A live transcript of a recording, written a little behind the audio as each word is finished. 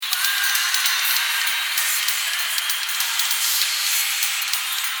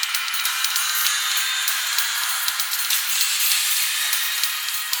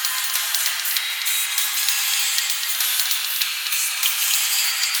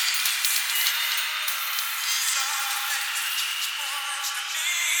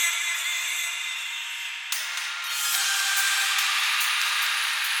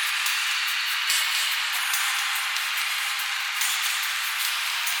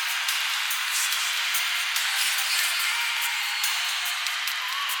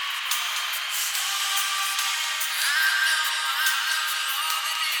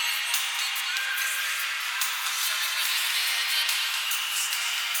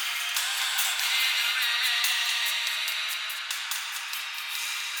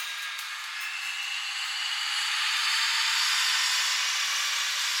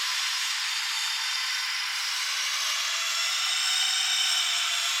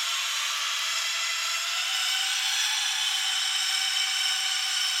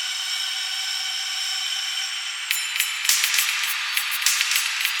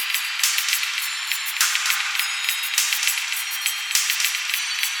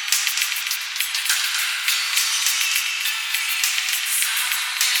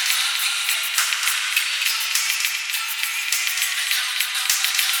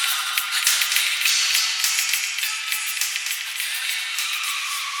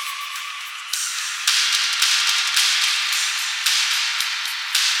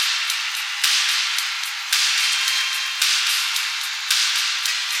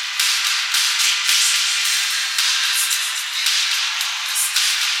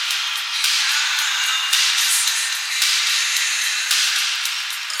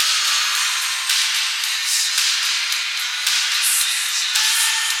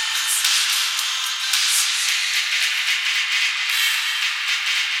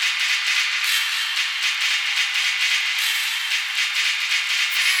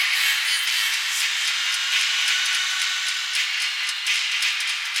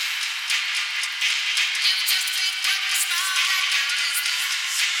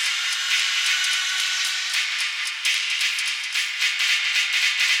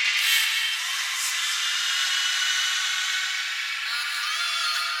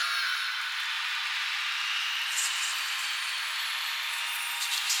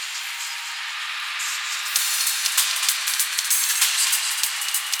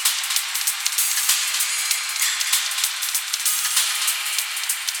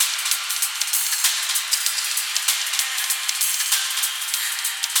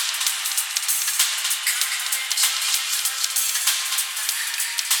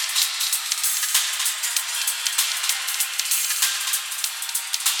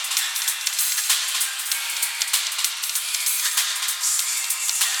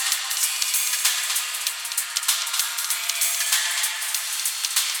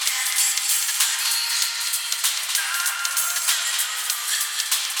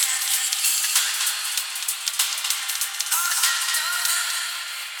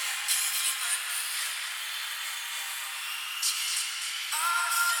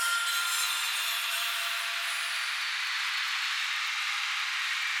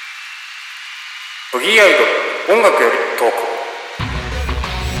ブギーアイドル音楽より遠く。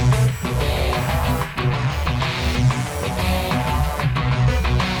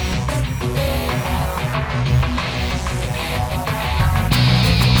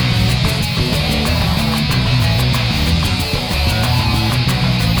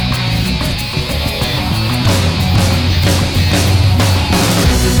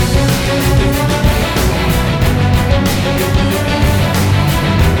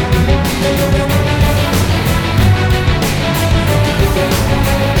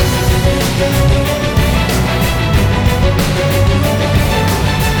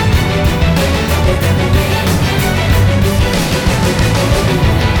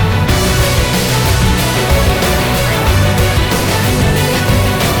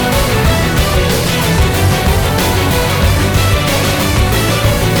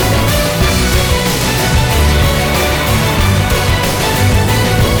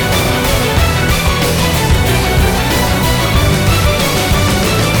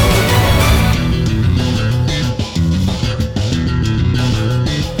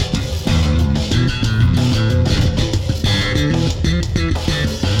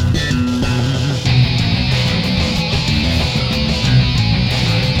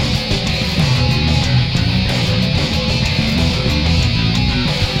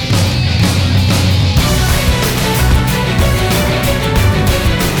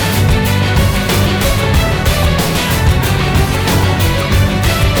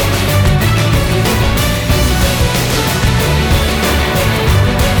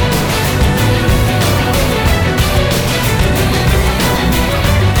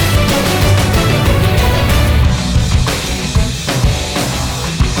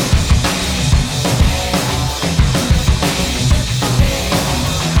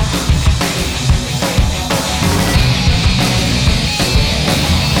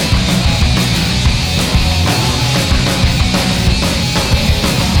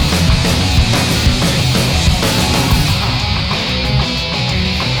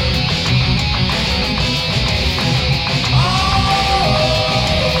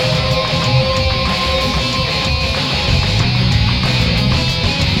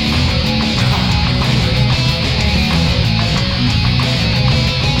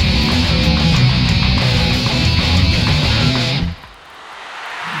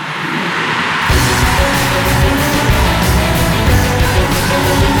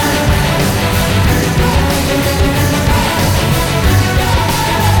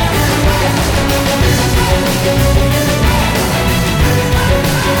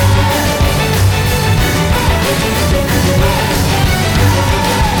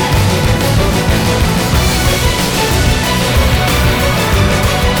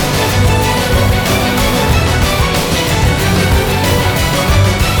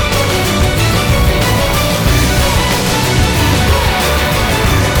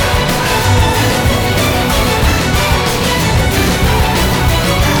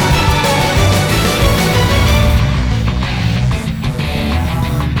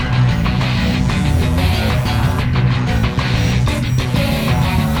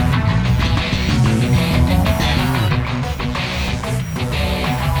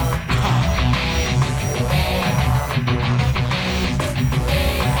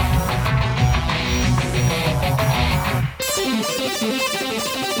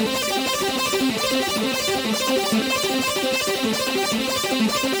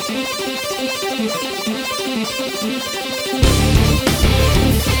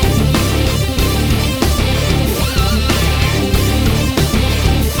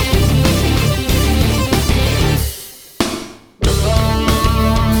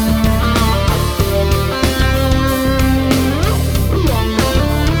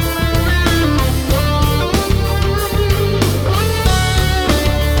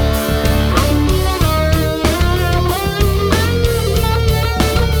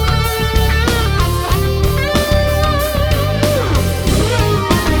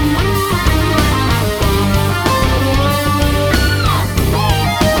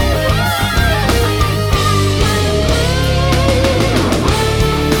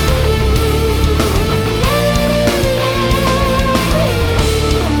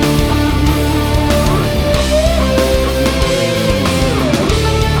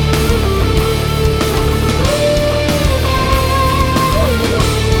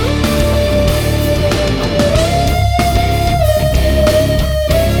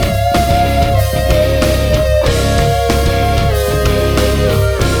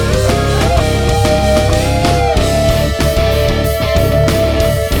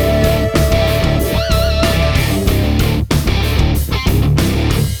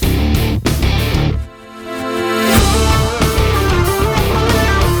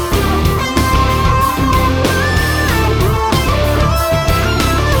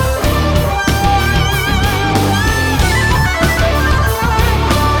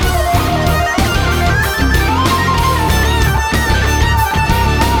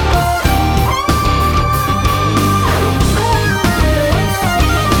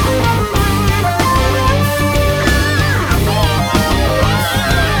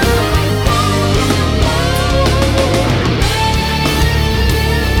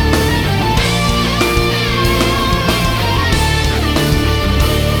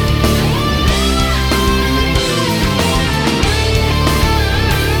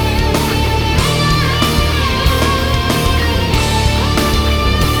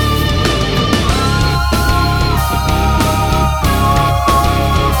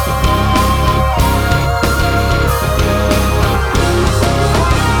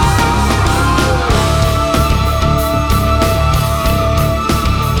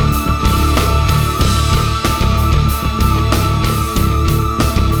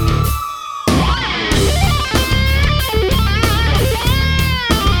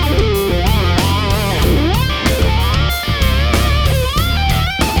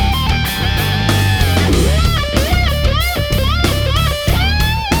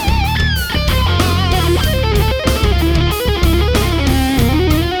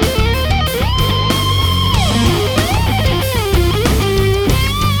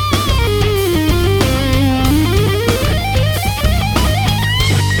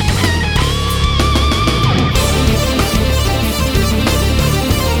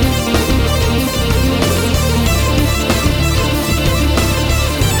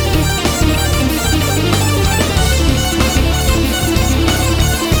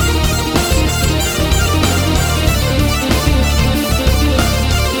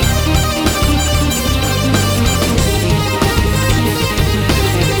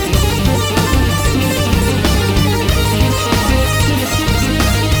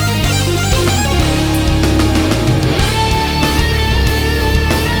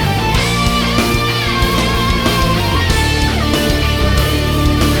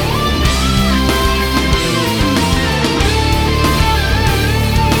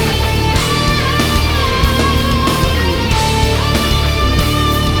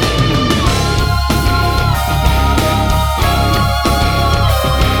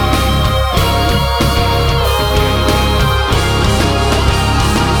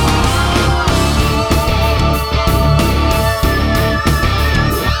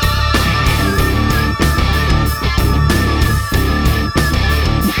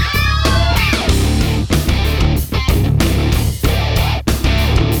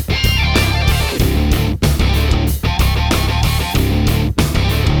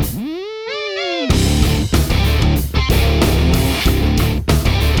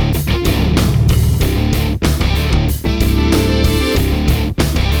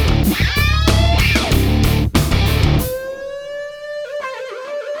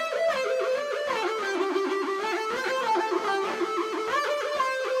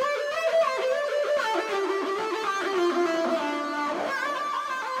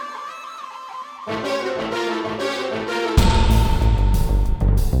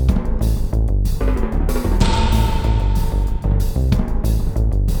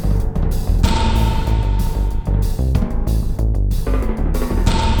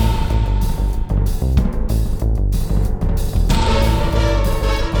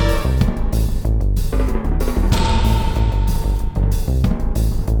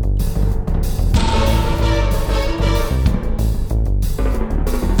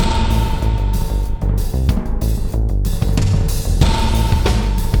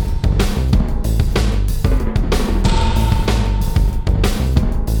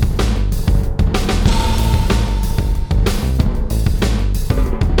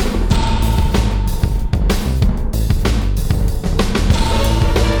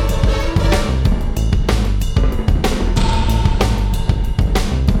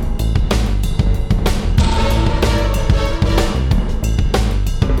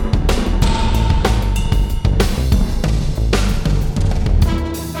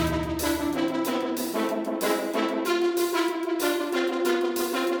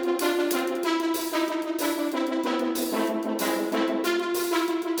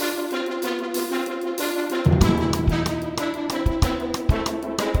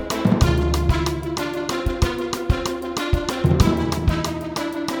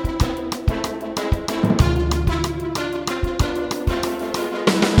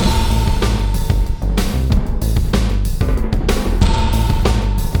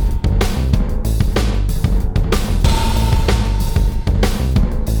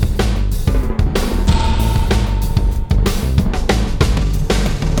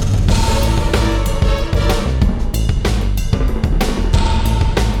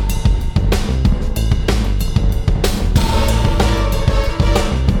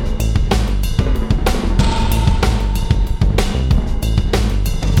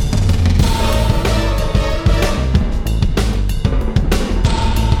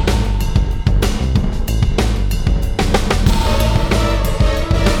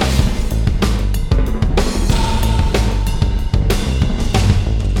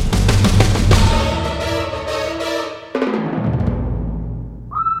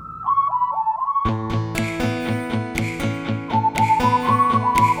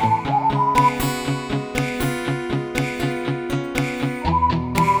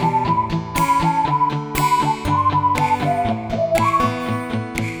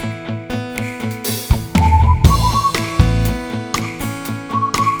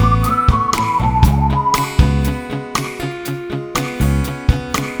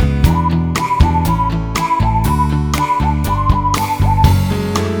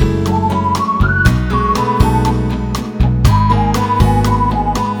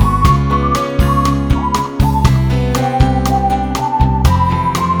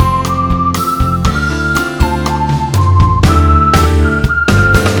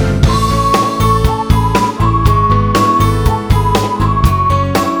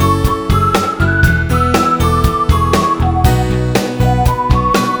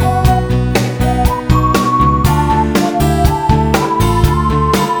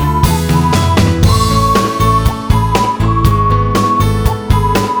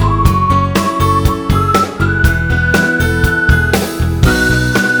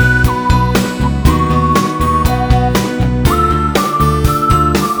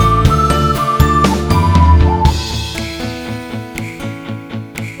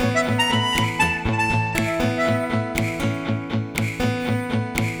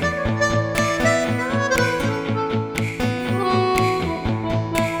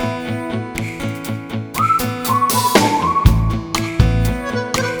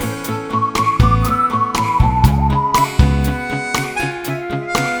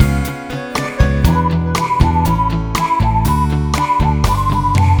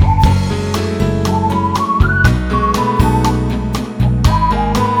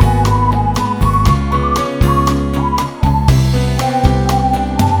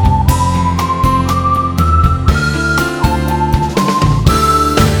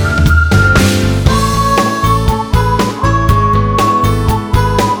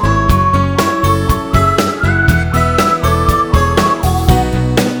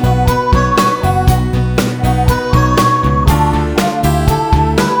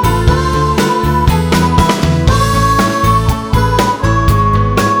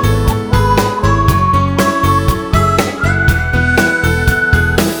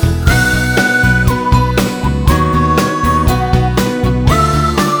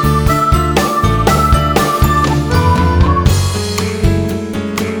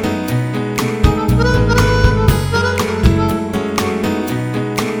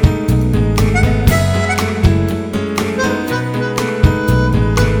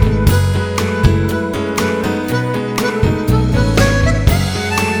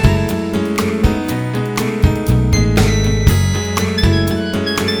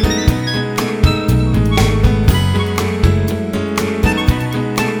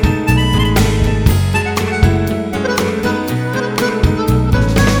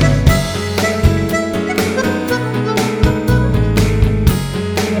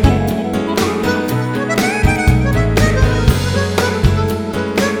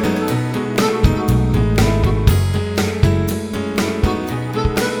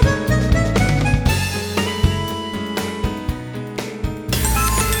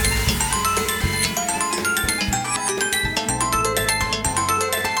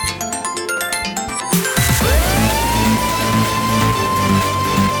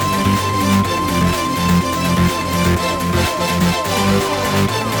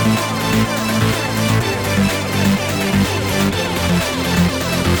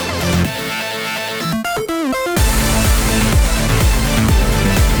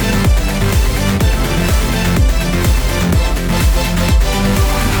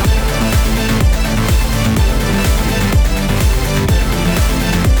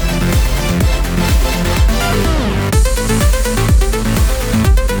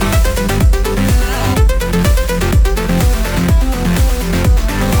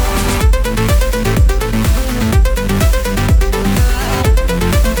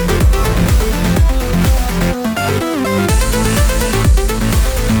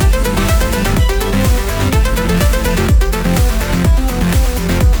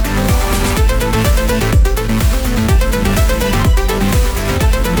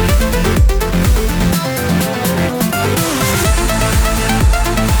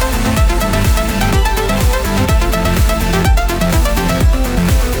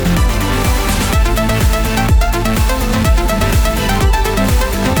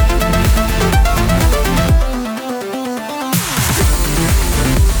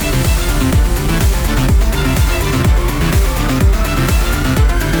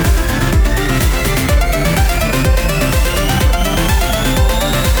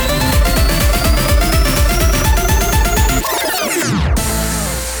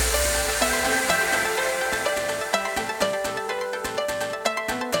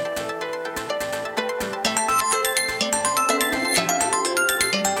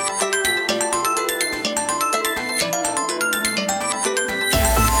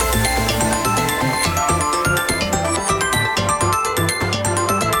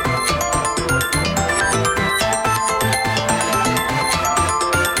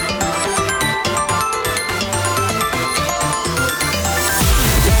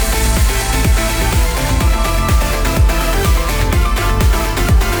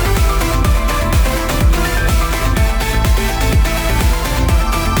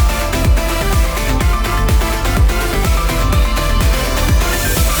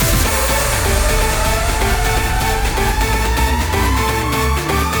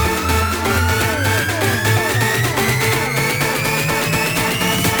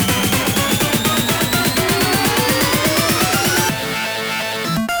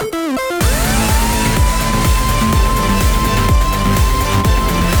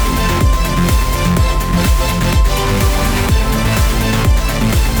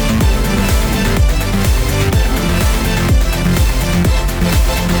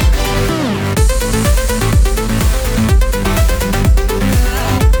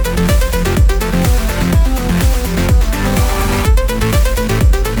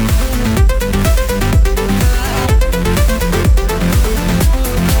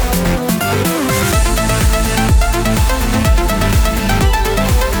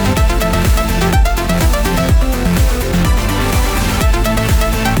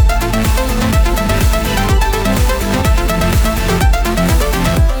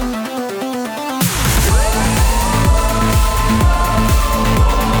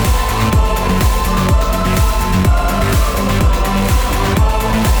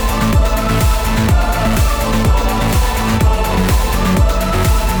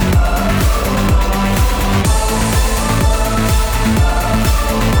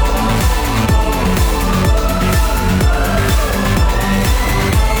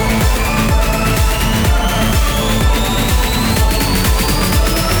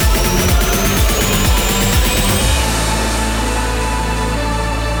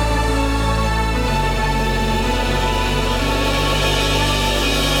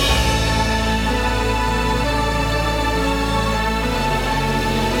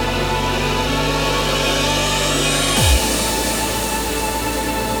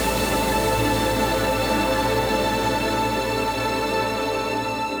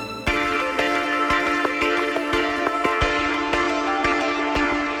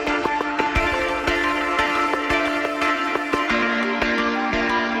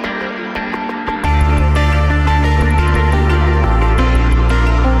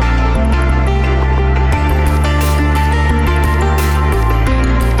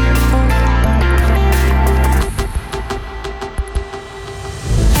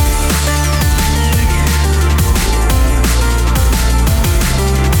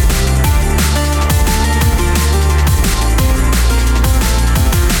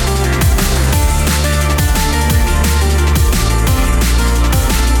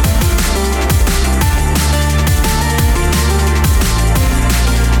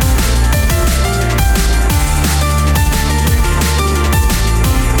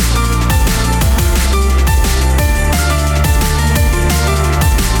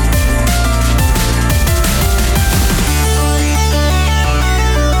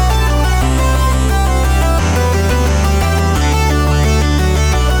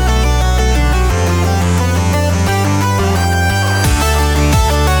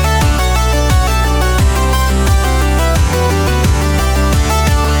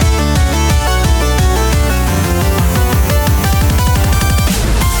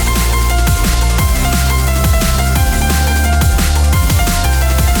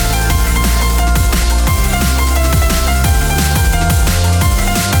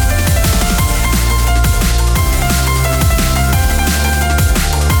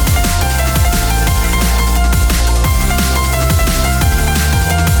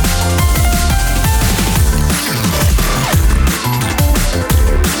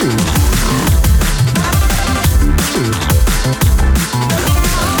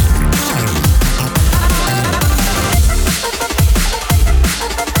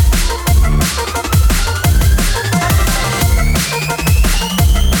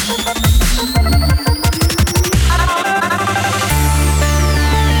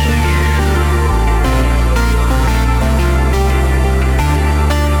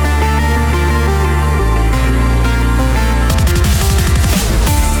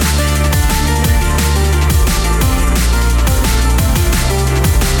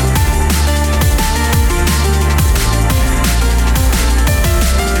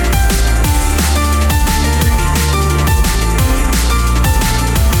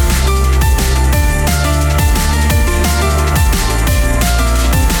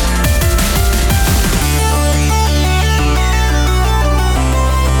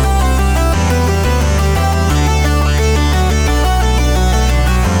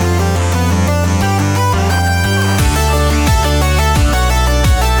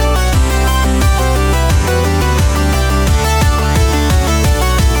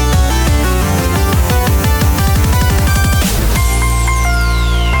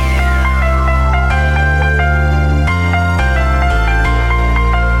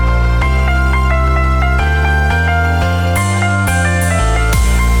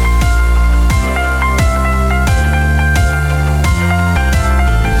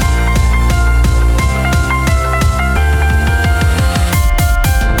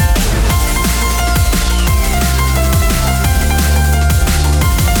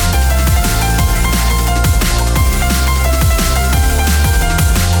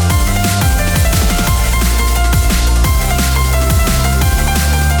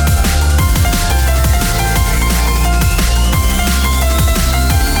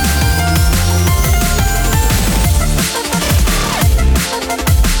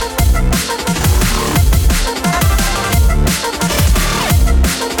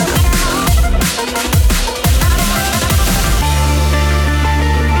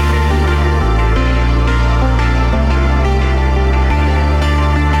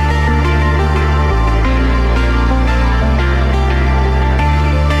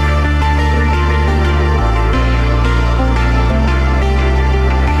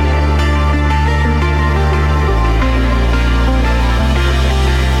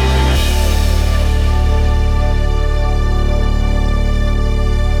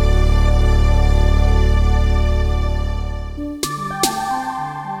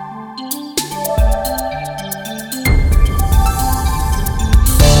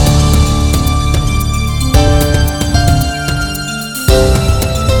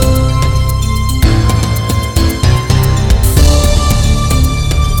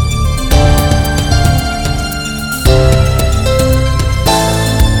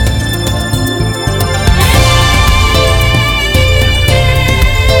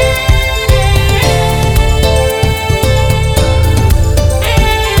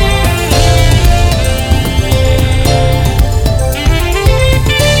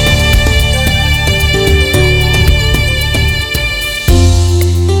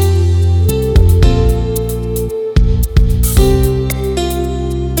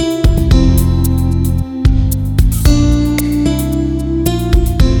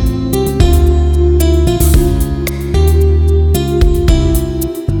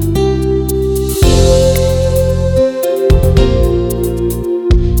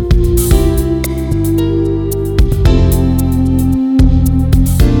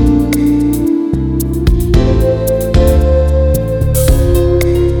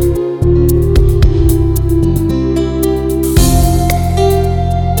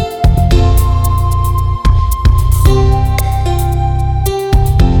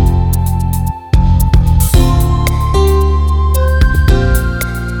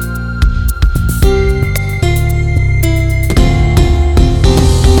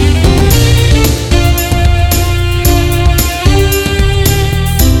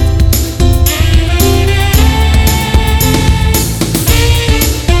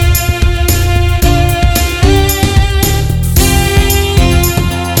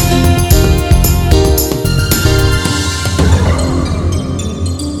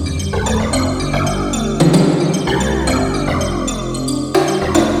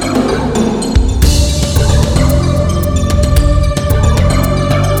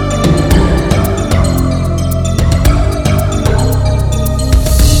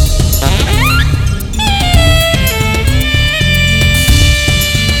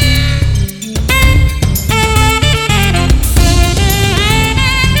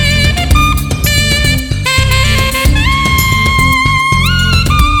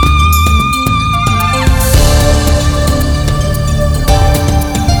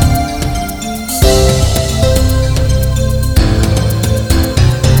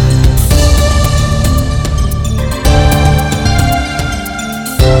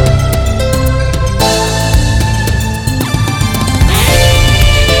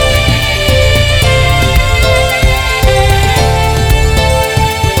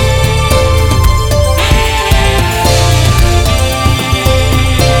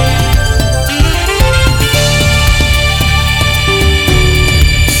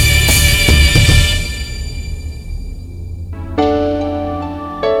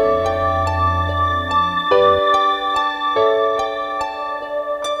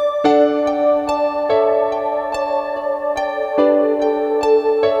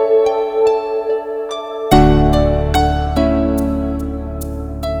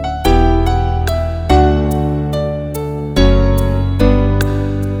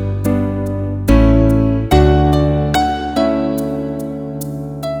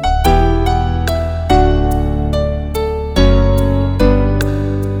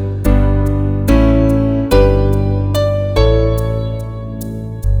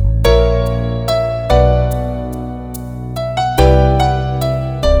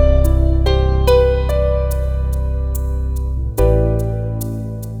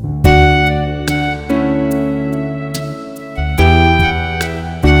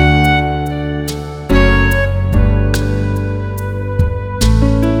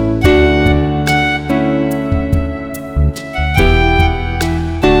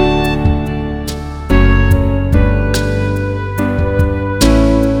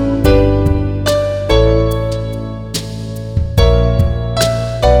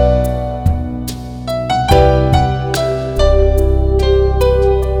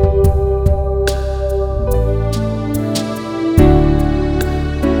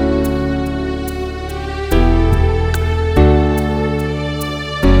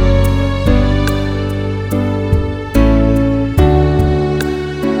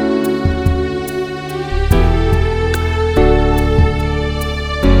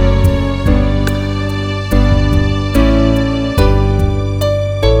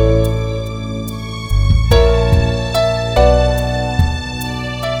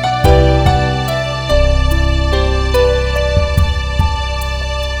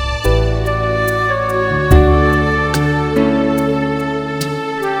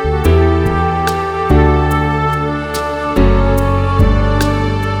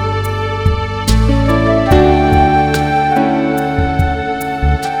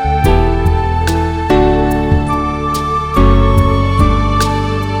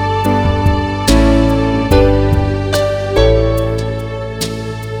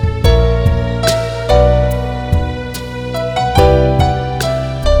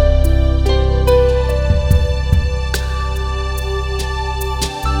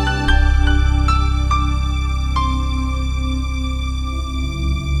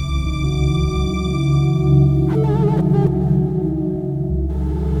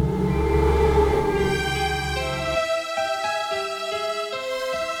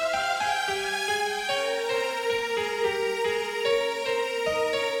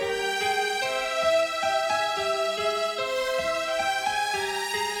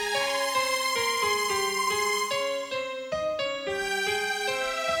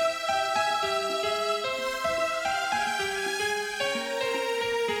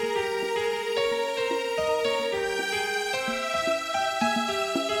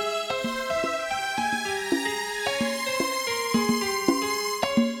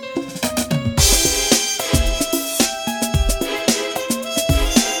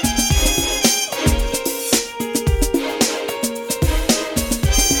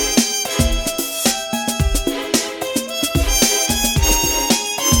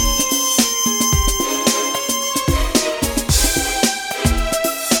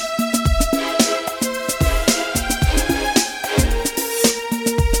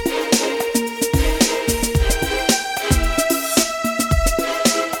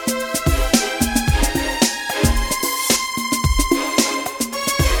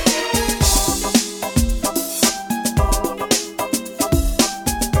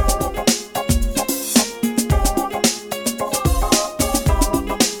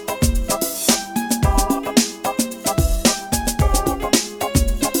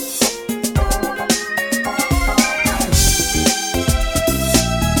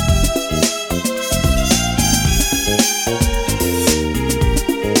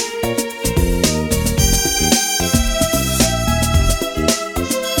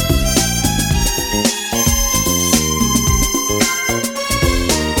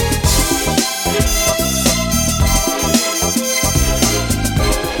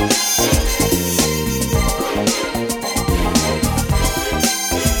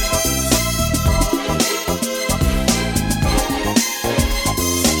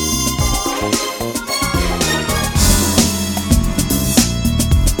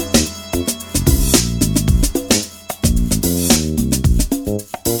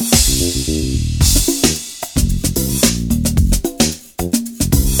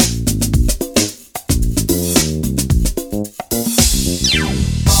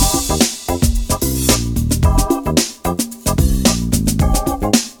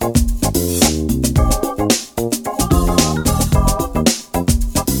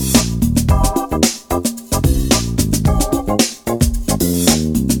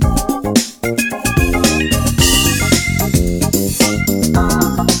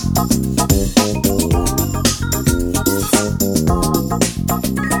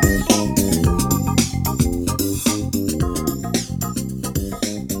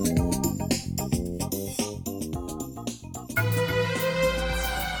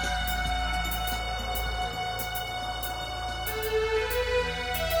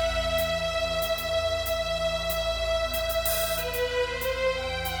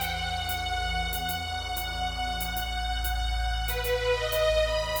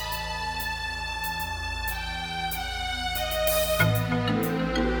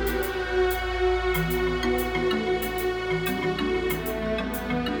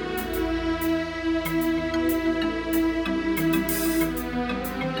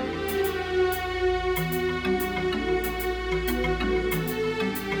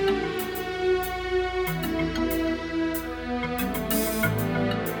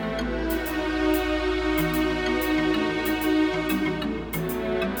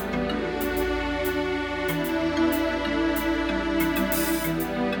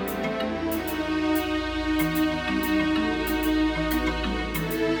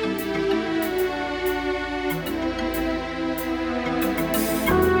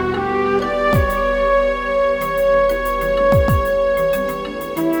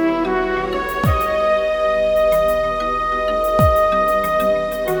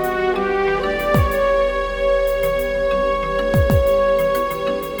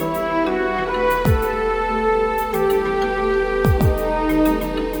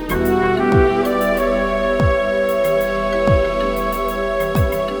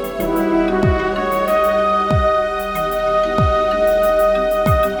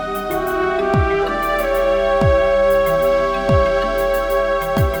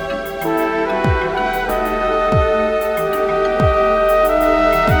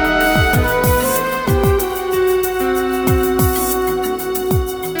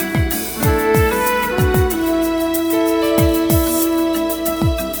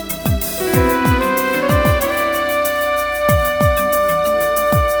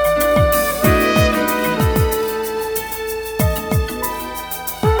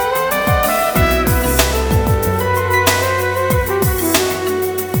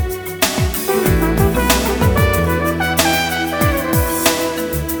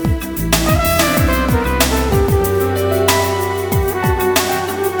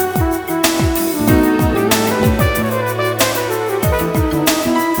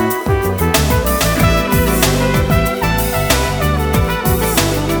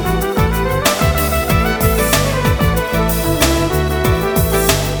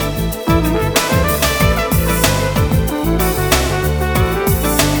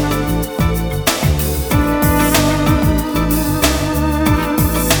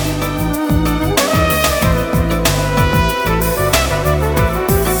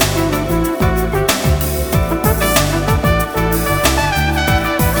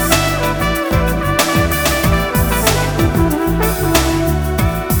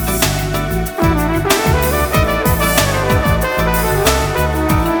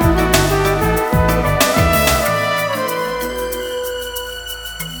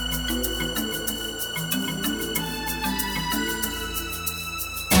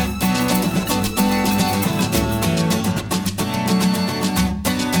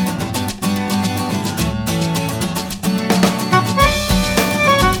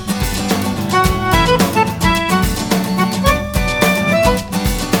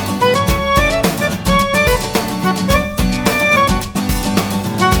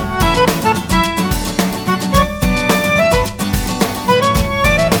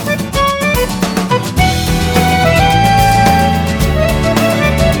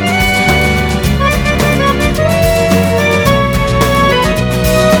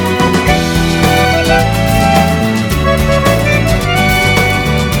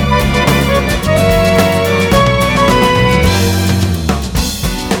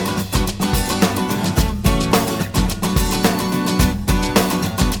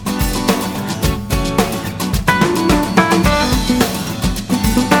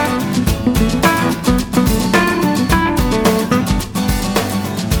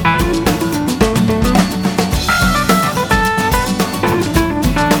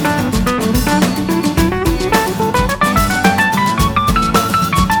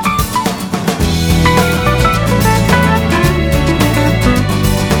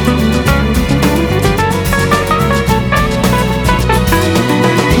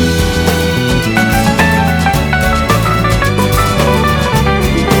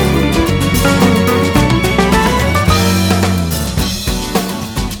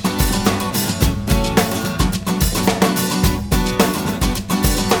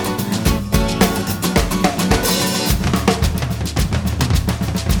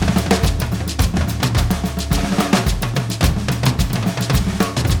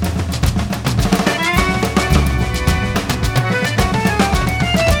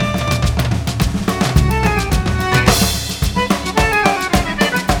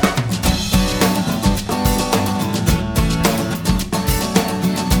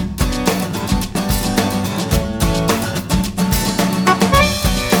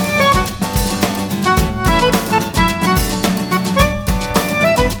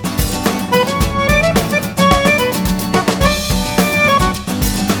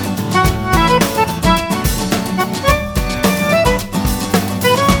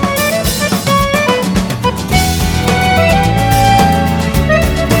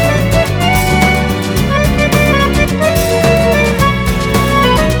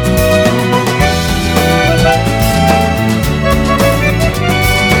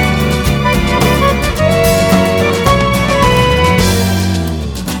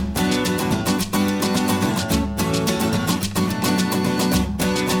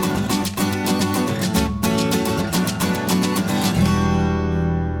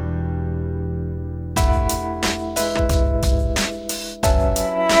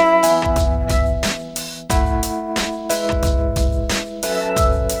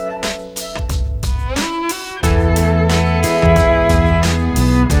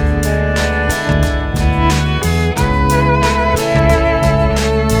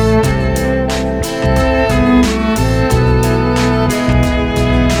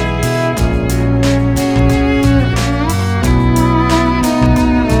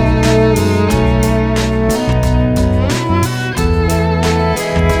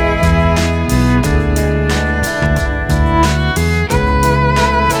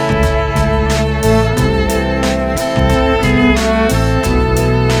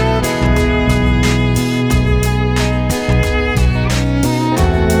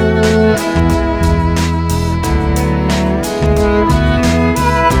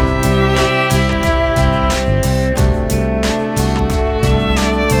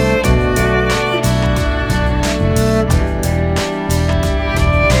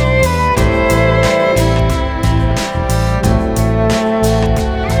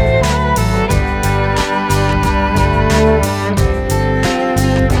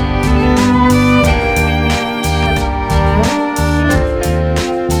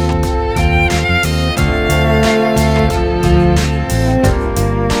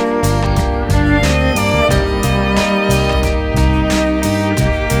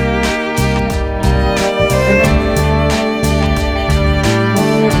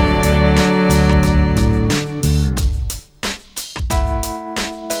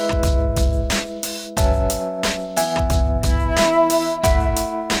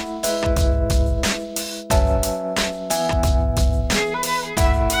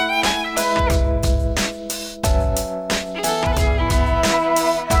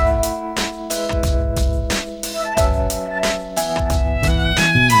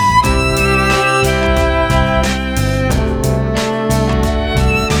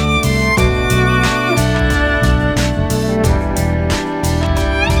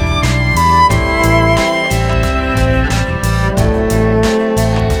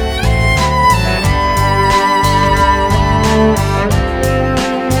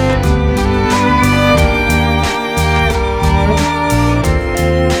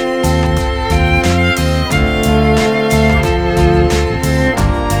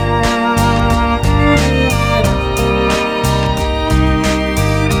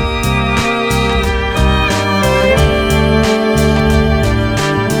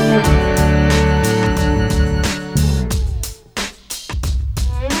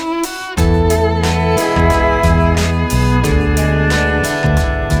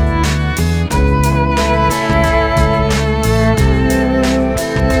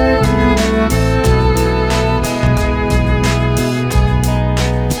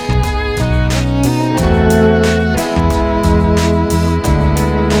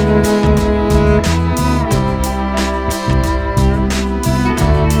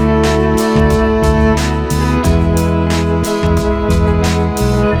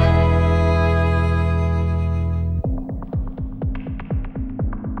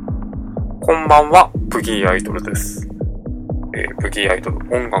ばんは、ブギーアイドルです。ブギーアイドル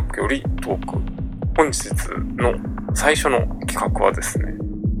音楽より遠く。本日の最初の企画はですね、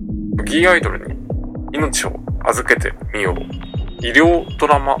ブギーアイドルに命を預けてみよう。医療ド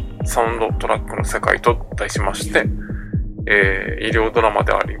ラマサウンドトラックの世界と題しまして、医療ドラマ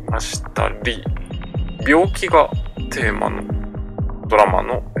でありましたり、病気がテーマのドラマ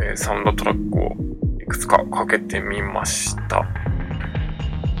の、サウンドトラックをいくつかかけてみました。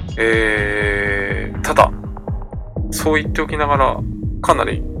ただそう言っておきながらかな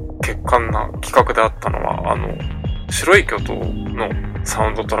り欠陥な企画であったのは白い巨塔のサ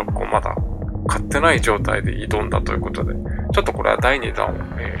ウンドトラックをまだ買ってない状態で挑んだということで、ちょっとこれは第2弾を、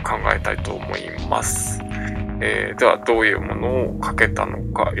考えたいと思います。ではどういうものをかけたの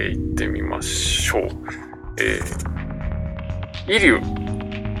か、言ってみましょう。イリュウ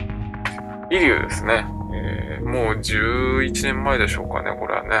ですね。もう11年前でしょうかね、こ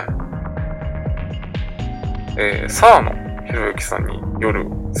れはね。サーのひろゆきさんによる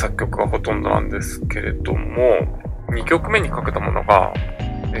作曲がほとんどなんですけれども、2曲目にかけたものが、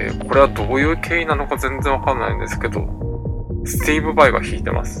これはどういう経緯なのか全然わかんないんですけど、スティーブ・バイが弾い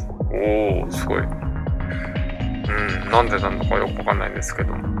てます。おー、すごい。なんでなのかよくわかんないんですけ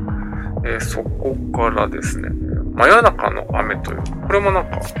ど、そこからですね、真夜中の雨という、これもなん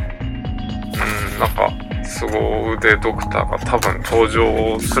か凄腕ドクターが多分登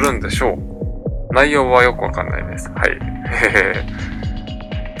場するんでしょう。内容はよくわかんないです。はい。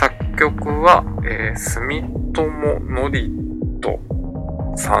作曲は、住友のりと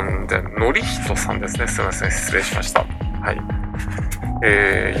さんで、のりひとさんですね。すみません、失礼しました。はい。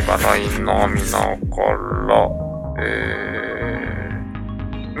今ライナー見ながら、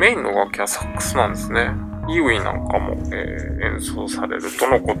メインの楽器はサックスなんですね。イウイなんかも、演奏されると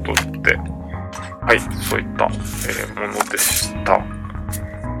のことで、はい、そういった、ものでした。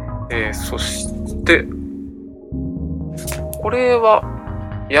そして、これは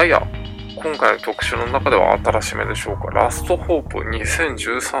やや今回の特集の中では新しめでしょうか。ラストホープ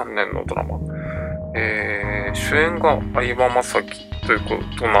2013年のドラマ。主演が相葉雅紀というこ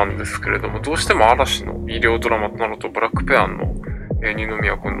となんですけれども、どうしても嵐の医療ドラマとなるとブラックペアの、二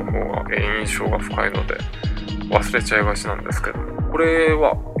宮くんの方が、印象が深いので忘れちゃいがちなんですけども、これ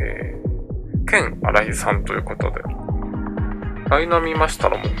は、ケン新井さんということで、ライナー見ました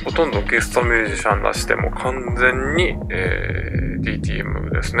らもうほとんどゲストミュージシャンなしでも完全に、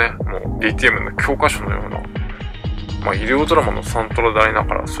DTM ですね。もう DTM の教科書のような、医療ドラマのサントラでありな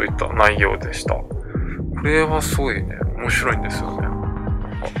がらそういった内容でした。これはすごいね、面白いんですよね。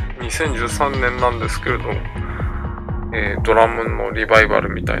2013年なんですけれども、ドラムのリバイバル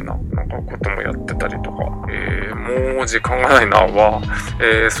みたいなこともやってたりとか、もう時間がないなは、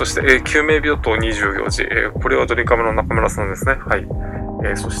そして、救命病棟24時、これはドリカムの中村さんですね。はい。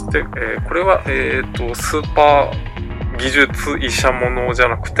そして、これは、スーパー技術医者ものじゃ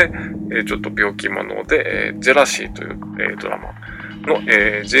なくて、ちょっと病気もので、ジェラシーという、ドラマの、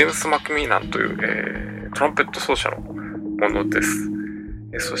ジェームス・マクミーナンという、トランペット奏者のものです。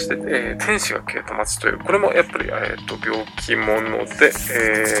そして、天使が消えた街という、これもやっぱり、病気もので、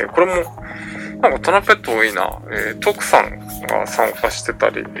これも、トランペット多いな、徳さんが参加してた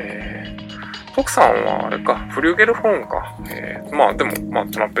り、徳さんはあれか、フリューゲルフォーンか、でも、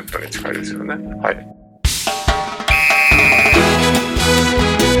トランペットに近いですよね。はい。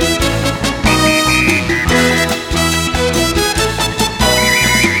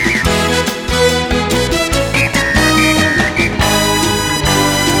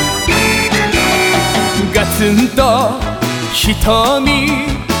ガツンと瞳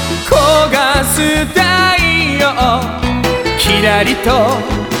焦がす太陽、キラリと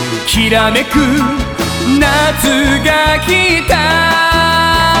きらめく夏が来た。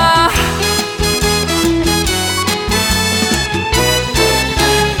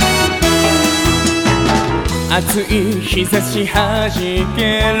暑い日差しはじ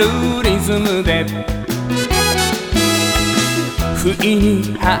けるリズムで、不意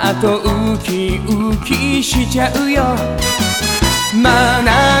にハートウキウキしちゃうよ。真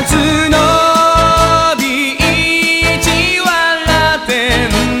夏のビーチはラテ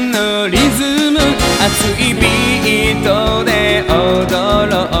ンのリズム、熱いビートで踊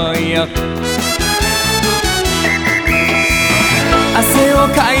ろうよ。汗を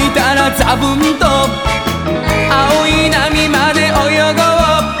かいたらザブンと青い波まで泳ごう。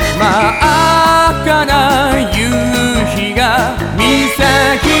真っ赤な夕日が岬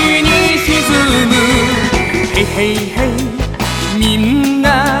に沈む。ヘイヘイヘイ、みん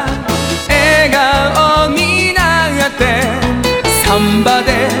な笑顔になってサンバ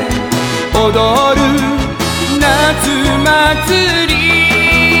で踊る夏祭り。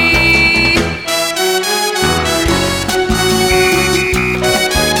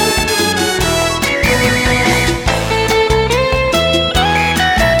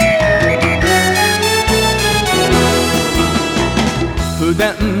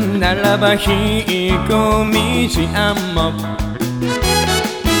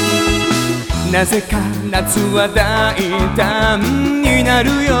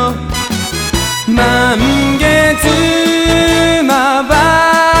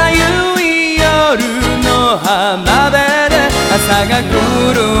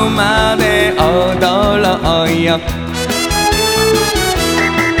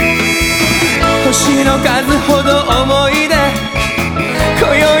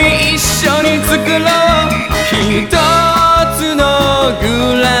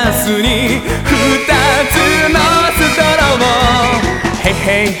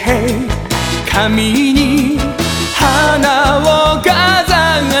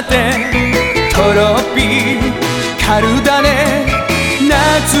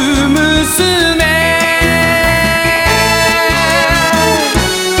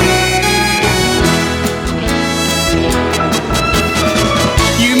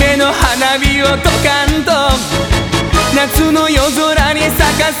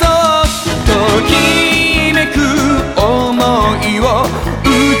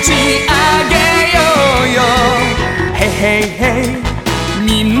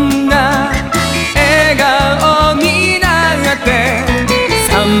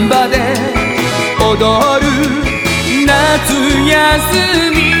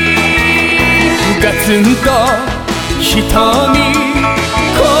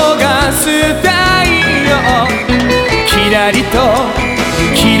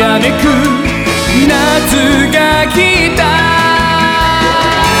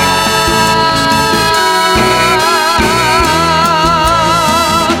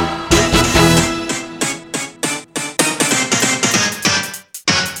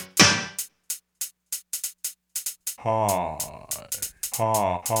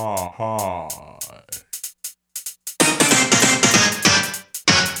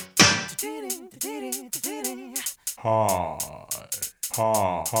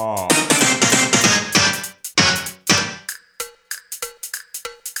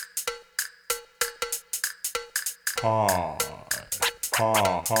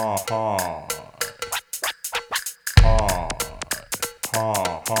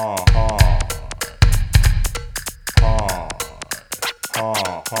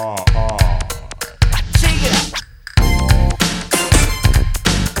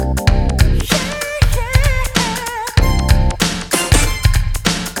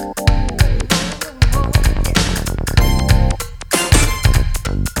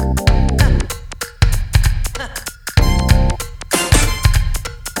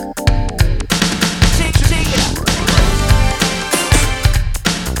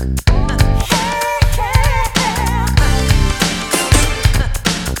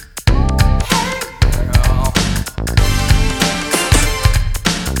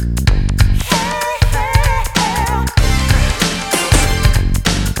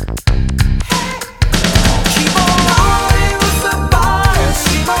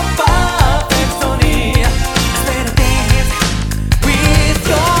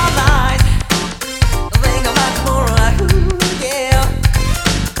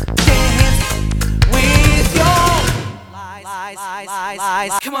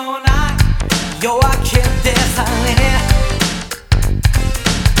Come on now 夜明けでさえ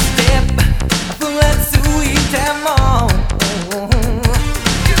ステップふらついても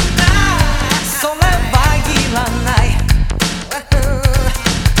それはいらない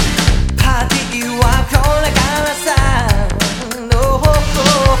パーティーはこれからさ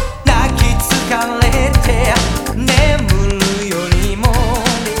泣き疲れて眠るよりも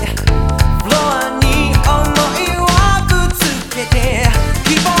フロアに思いをぶつけて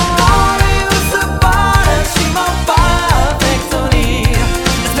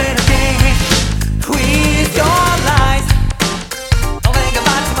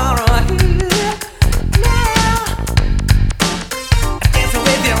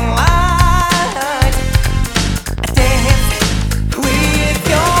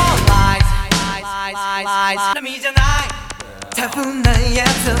波じゃない多分ないや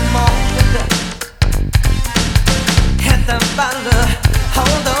つもへたばるほ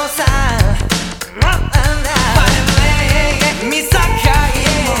どさ見境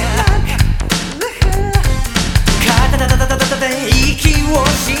肩で息を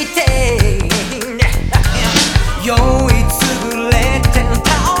して酔いつぶれて倒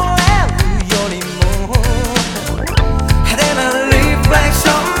れるよりも派手なリフレクシ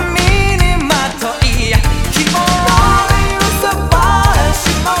ョン身にまとい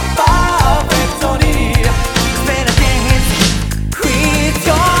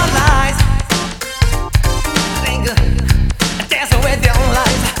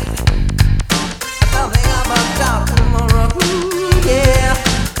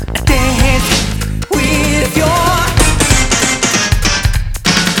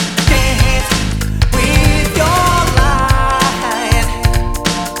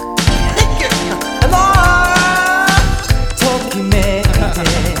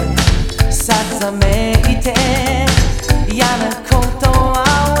ざめいて嫌なことは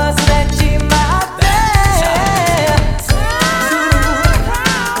忘れちまっ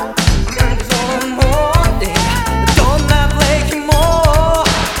てどんなブレーキも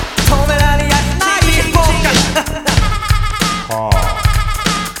止められやしない僕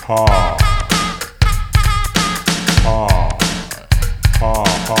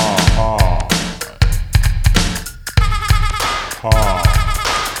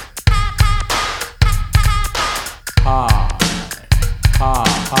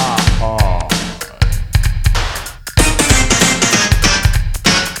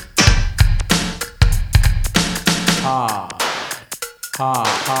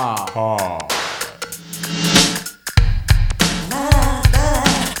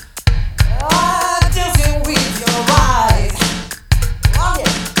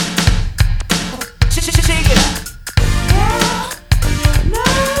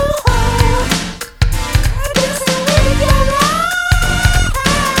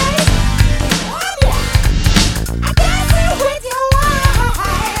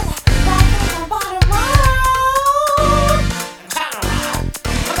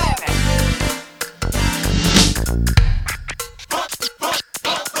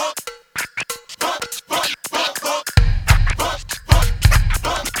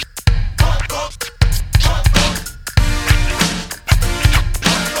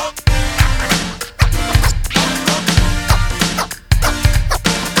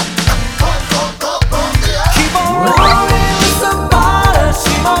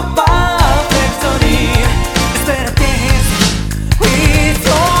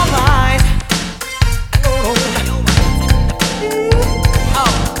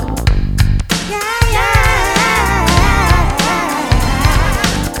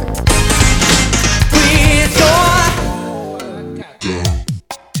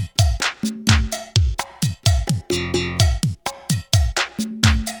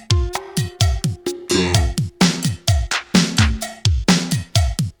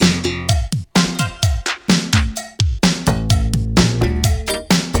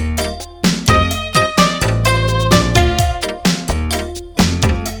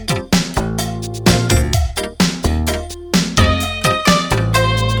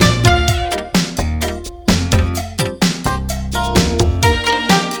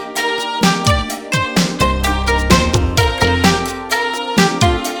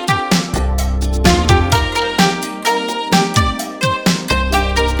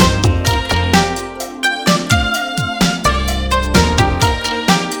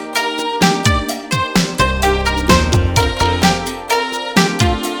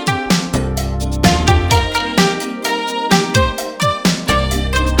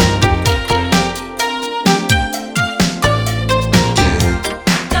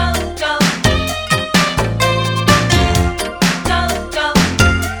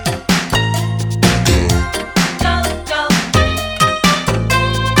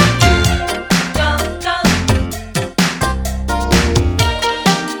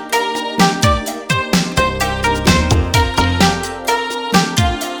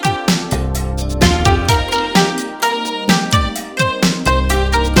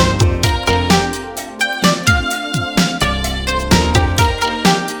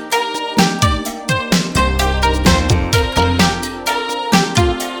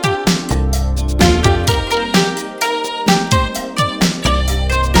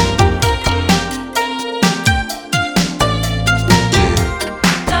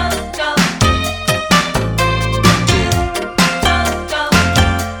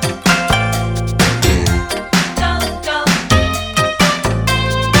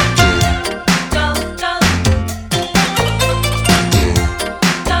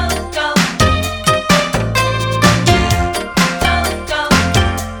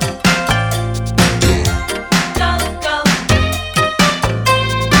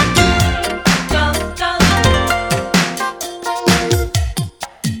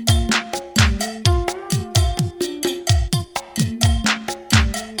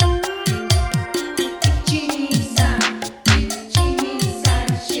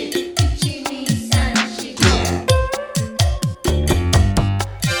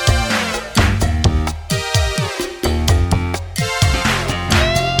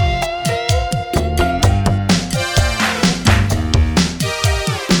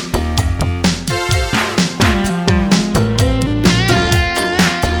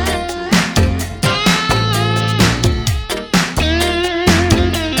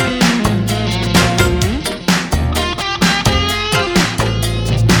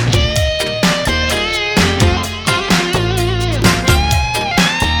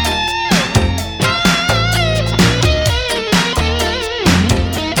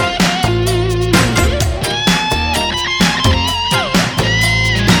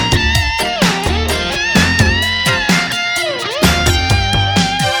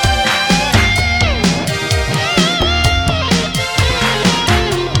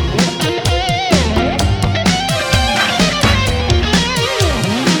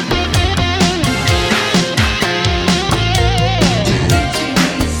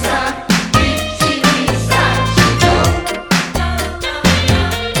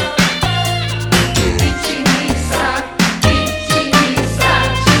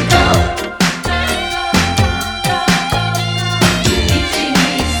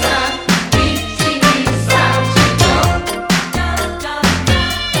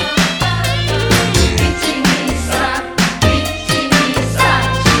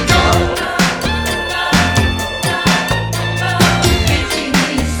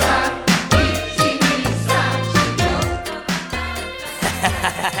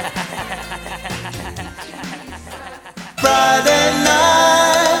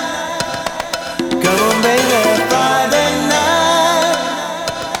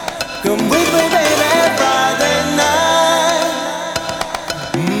Come with me baby Friday night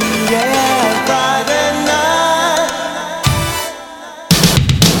Yeah Friday night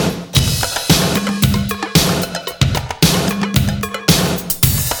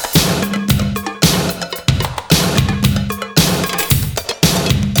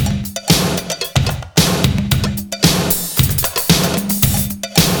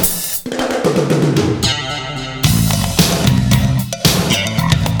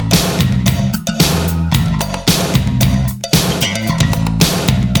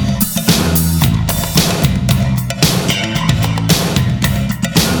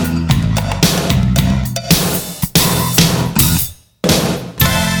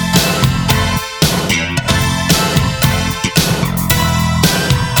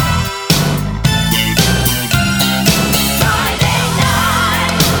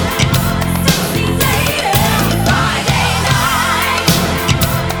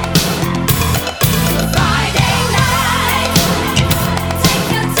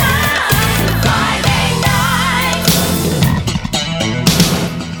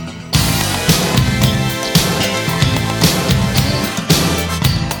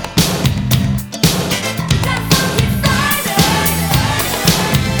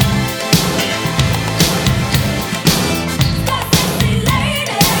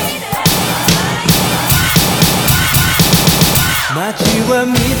街は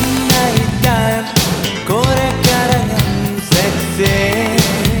ミッドナイトタイムこれからがセクシー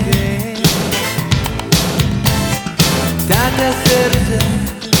立たせるぜ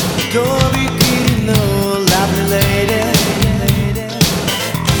とびきりのラブレイディ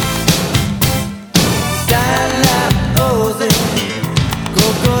さらおうぜ心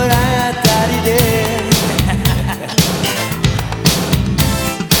当たりで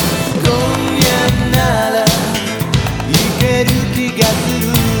今夜ならいける気がする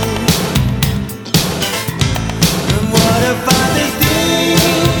What a farthest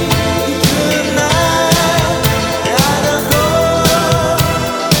tonight I don't know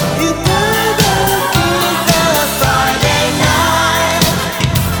if I gotta keep that Friday night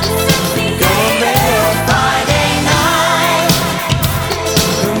Come on baby Friday night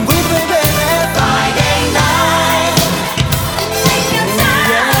Come with me baby Friday night Take your time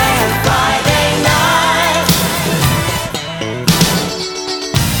yeah, Friday night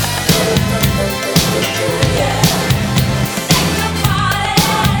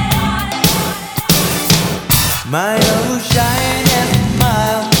My own shyness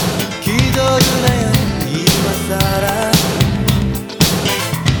smile 気取るなよ今さら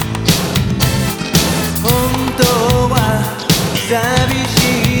本当は寂し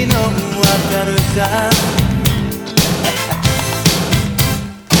いのわかるさ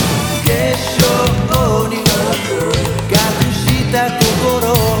化粧に隠した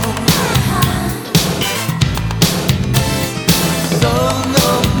心その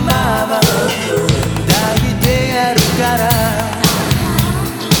まま抱いてやるから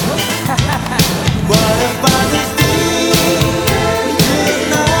What a farthest tonight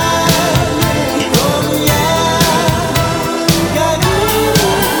今夜が来る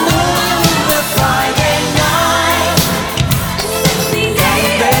の Friday night Baby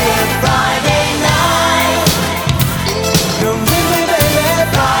Friday night Come with me baby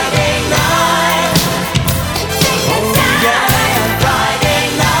Friday night Oh yeah Friday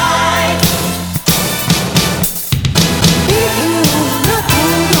night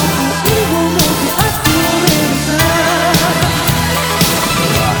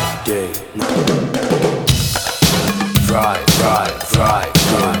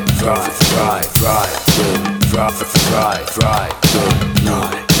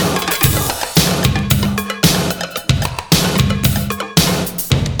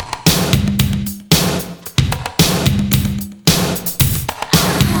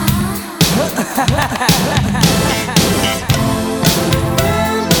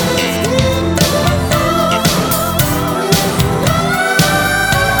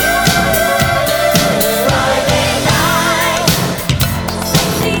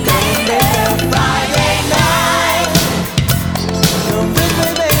Friday night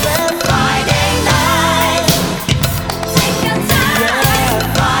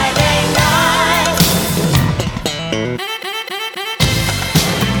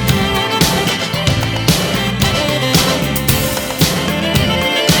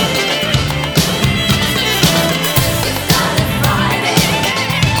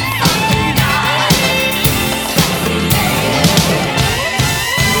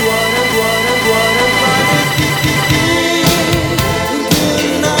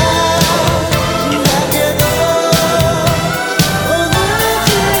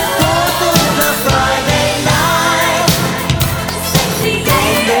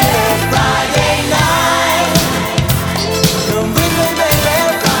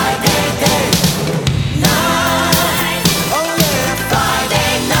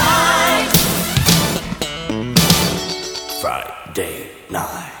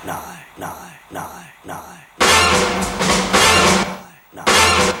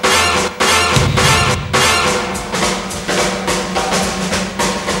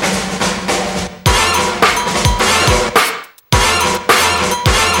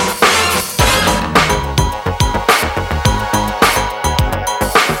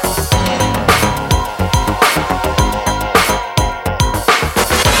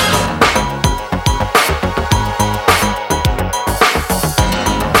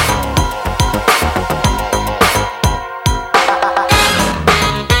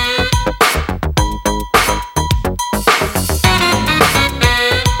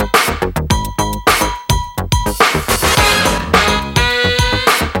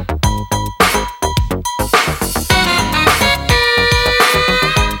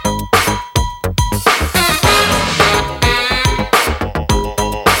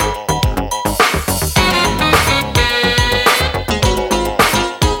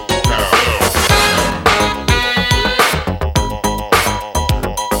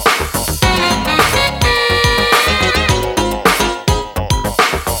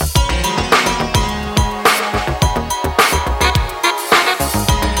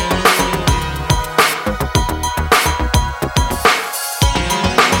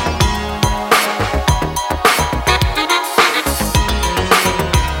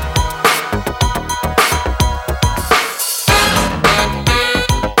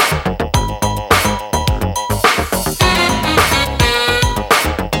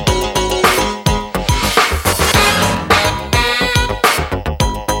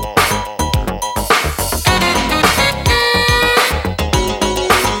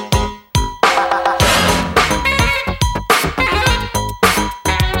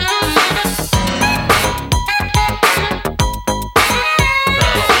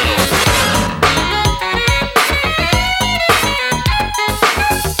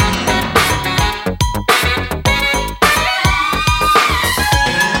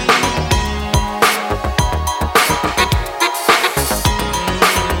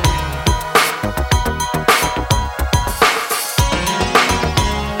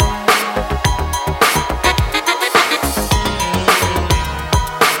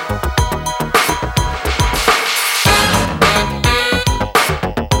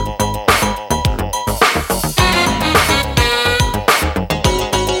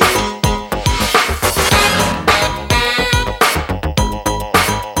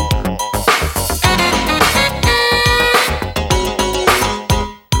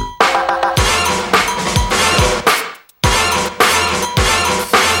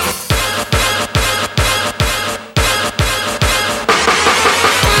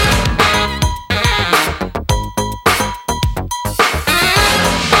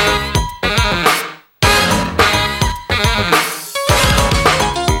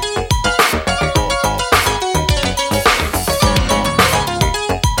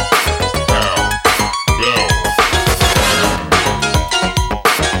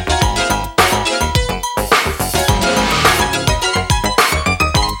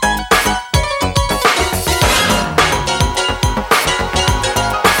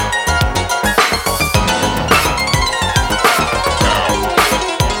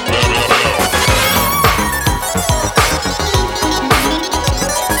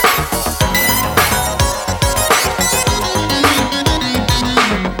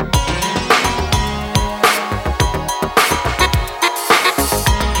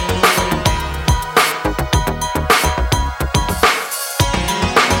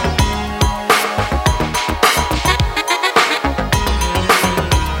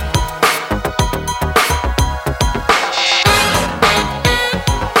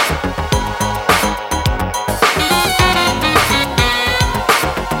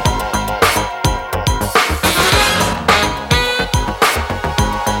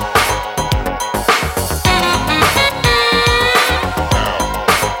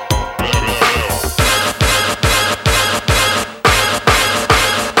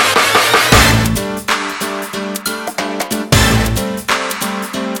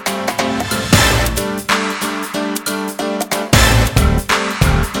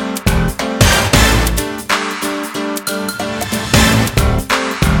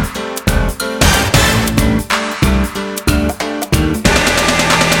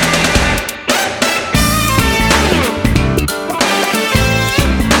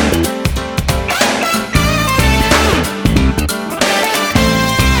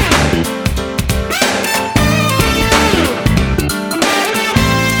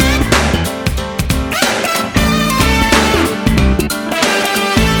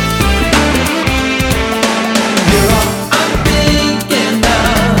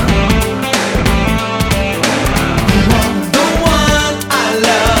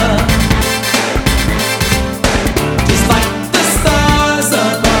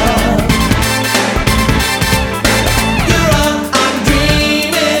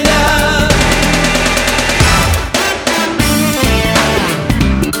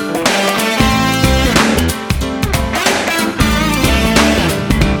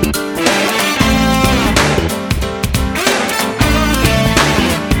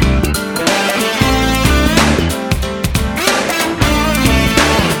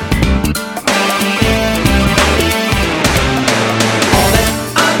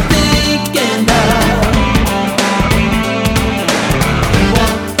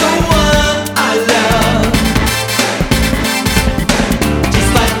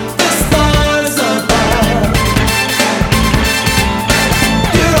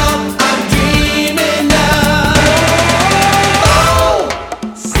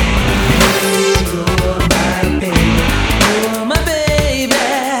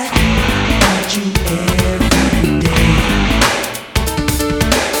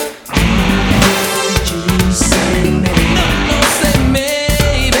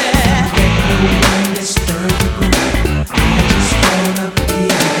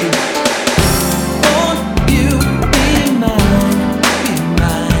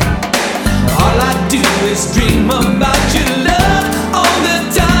always dream about your love all the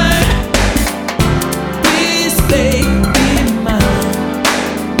time. Please stay in mind.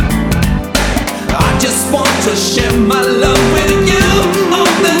 I just want to share my love with you all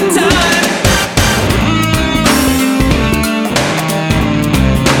the time.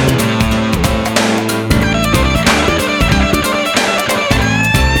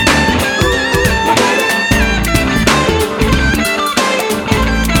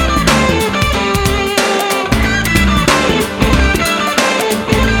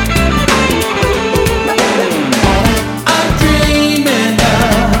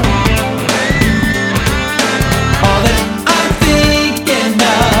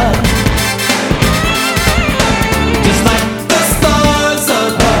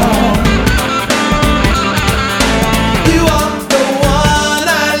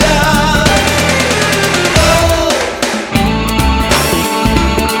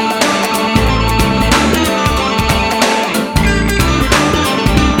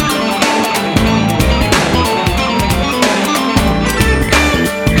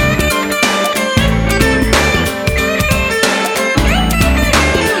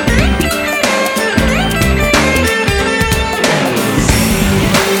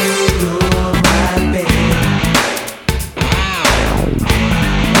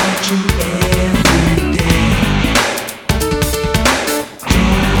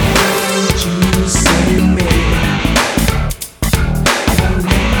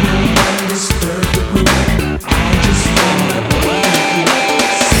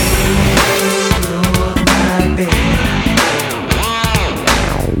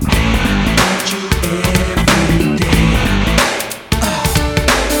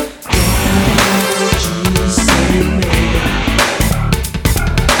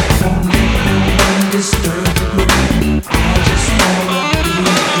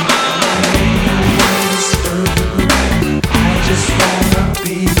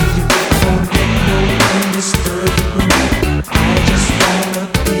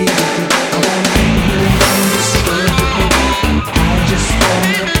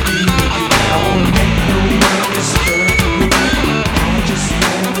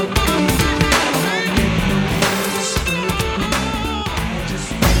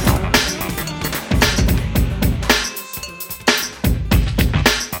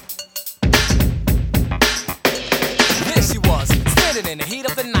 in the heat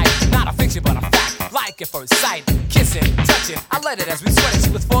of the night. Not a fiction, but a fact. Like at first sight. Kissing, touching. I let it as we sweated. She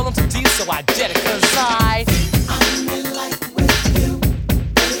was falling too deep, so I jet it. Cause I'm in like with you,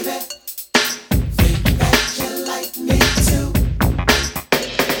 baby. Think that you like me too.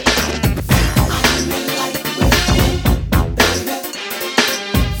 I'm in like with you, baby.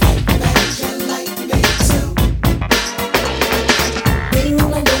 Think that you like me too.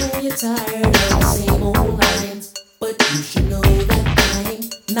 Girl, I know you're tired of the same old lines, but you should know that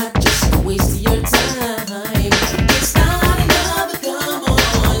I'm not just a waste of your time. It's not enough, come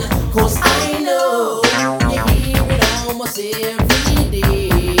on, 'cause I know you hear it almost every day.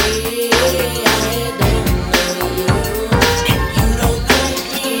 I don't know you, and you don't know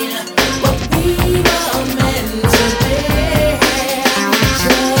me, but we were meant to be.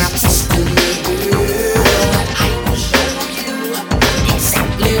 Just trust me, girl, I will show you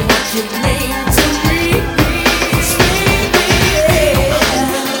exactly what you mean to me.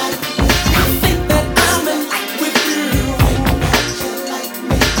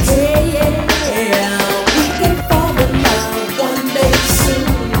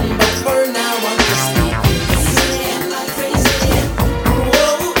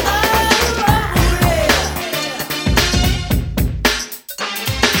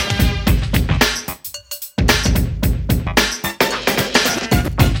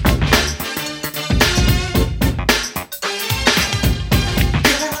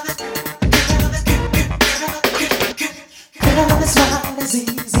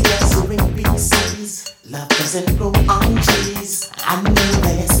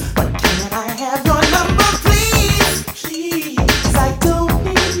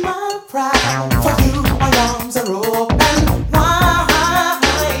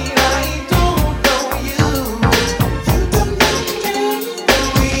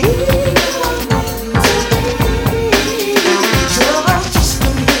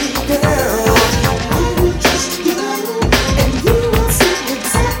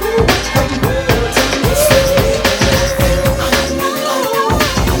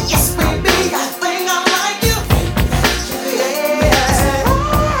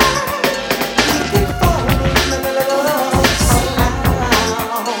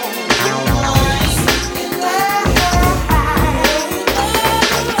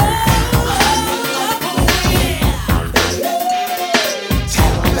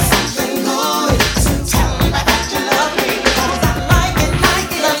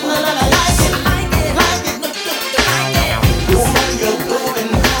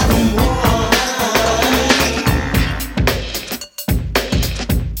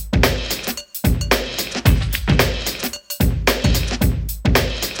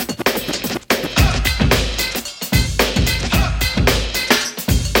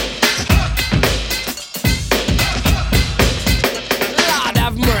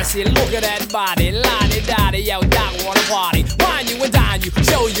 sexy, look at that body, la-di-da-di, yo, doc wanna party. Wine you and dine you,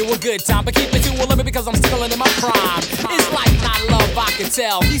 show you a good time, but keep it to a limit because I'm still in my prime. It's like not love, I can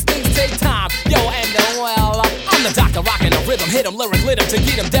tell. These things take time, yo, and well, I'm the doctor rocking the rhythm, hit 'em, lyric, lit 'em to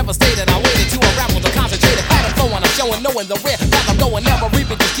get 'em devastated. I waited to a rap with a concentrated pattern flowing. I'm showing, knowing the rear path I'm going, never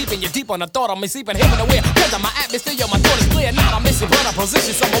reaping, just keeping you deep on the thought of me sleeping, heaven aware. Cause of my atmosphere, yo, my thought is clear. Not a missing, but a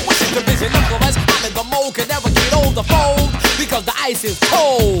position, so my wishes to vision. Nevertheless, I'm in the mode, can never get old the fold because the ice is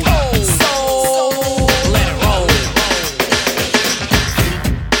cold. So let it roll.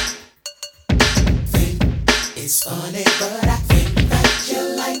 It's funny, but I think that you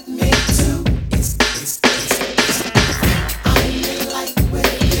like me too. I'm in like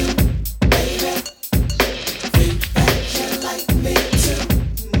with you, baby. Think that you like me too.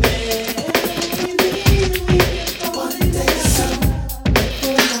 Maybe one day soon.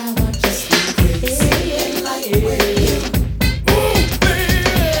 For now, I'm just crazy in like with you.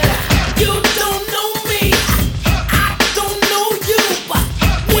 You don't know me, I don't know you, but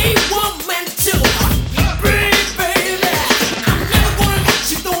we were meant to.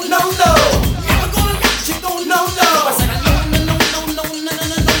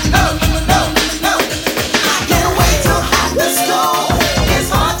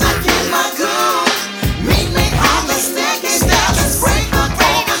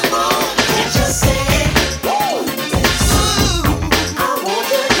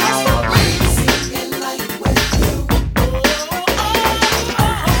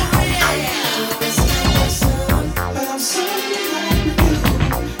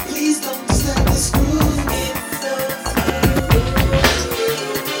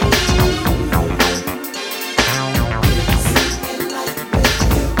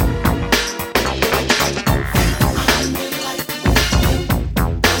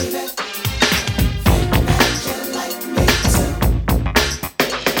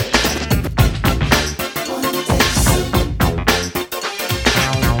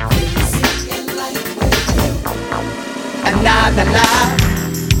 Another love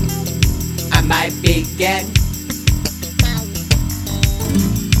I might begin,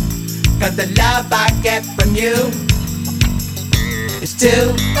 'cause the love I get from you is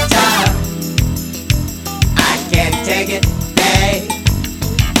too tough. I can't take it, babe.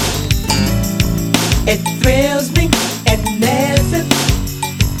 It thrills me and messes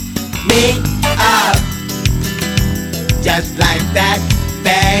me up, just like that,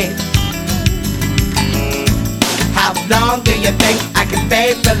 babe. How long do you think I can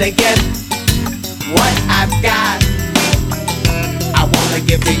faithfully give what I've got? I wanna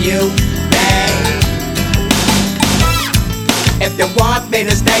give to you, babe. If you want me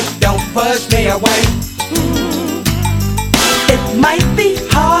to stay, don't push me away. It might be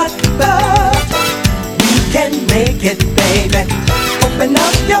hard, but we can make it, baby. Open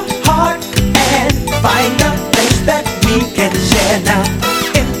up your heart and find a place that we can share now.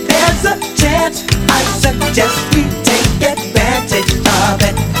 If there's a chance, I suggest we take advantage of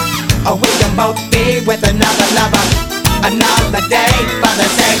it. Or we can both be with another lover, another day for the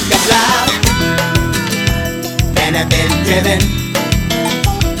sake of love. And I've been driven,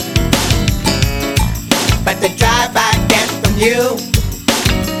 but the drive I get from you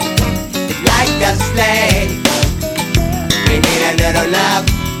is like a slave. We need a little love,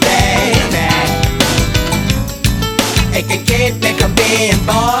 baby. It can keep me from being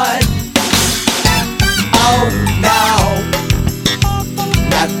bored. Oh no,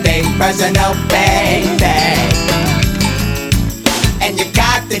 nothing personal, baby. And you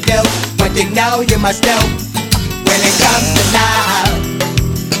got to do what you know you must do when it comes to love.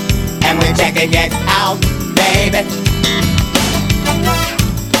 And we're checking it out, baby.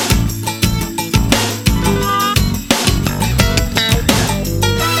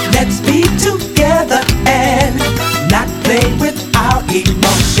 Let's be together and not play with our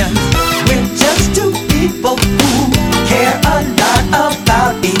emotions. We're just two people who care a lot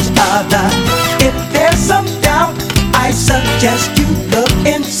about each other. If there's some doubt, I suggest you look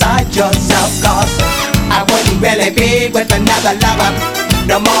inside yourself, 'cause I wouldn't really be with another lover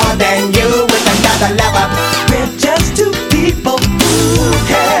no more than you with another lover. We're just two people who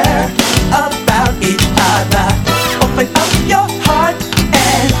care about each other. Open up your heart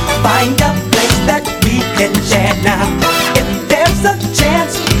and find a place that we can share now. If there's a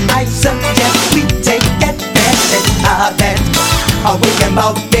chance, I suggest we take advantage of it. Or we can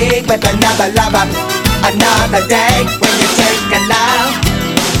both be with another lover, another day when you take a love.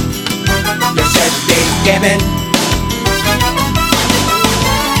 You should be given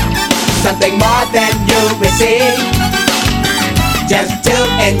something more than you receive, just to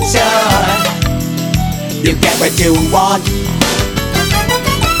ensure you get what you want.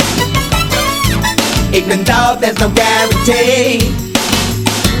 Even though there's no guarantee.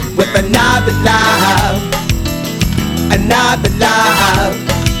 With another love, another love,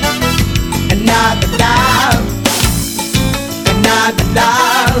 another love, another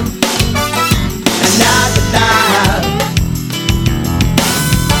love, another love,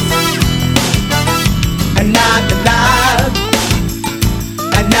 another love, another love,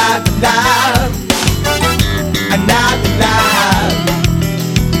 another love, another love.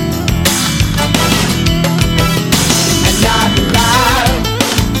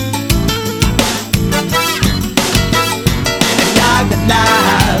 Another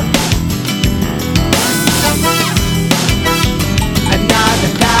love, another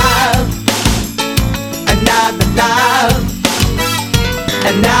love, another love,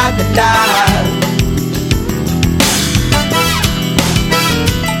 another love,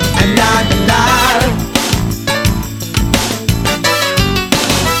 another love.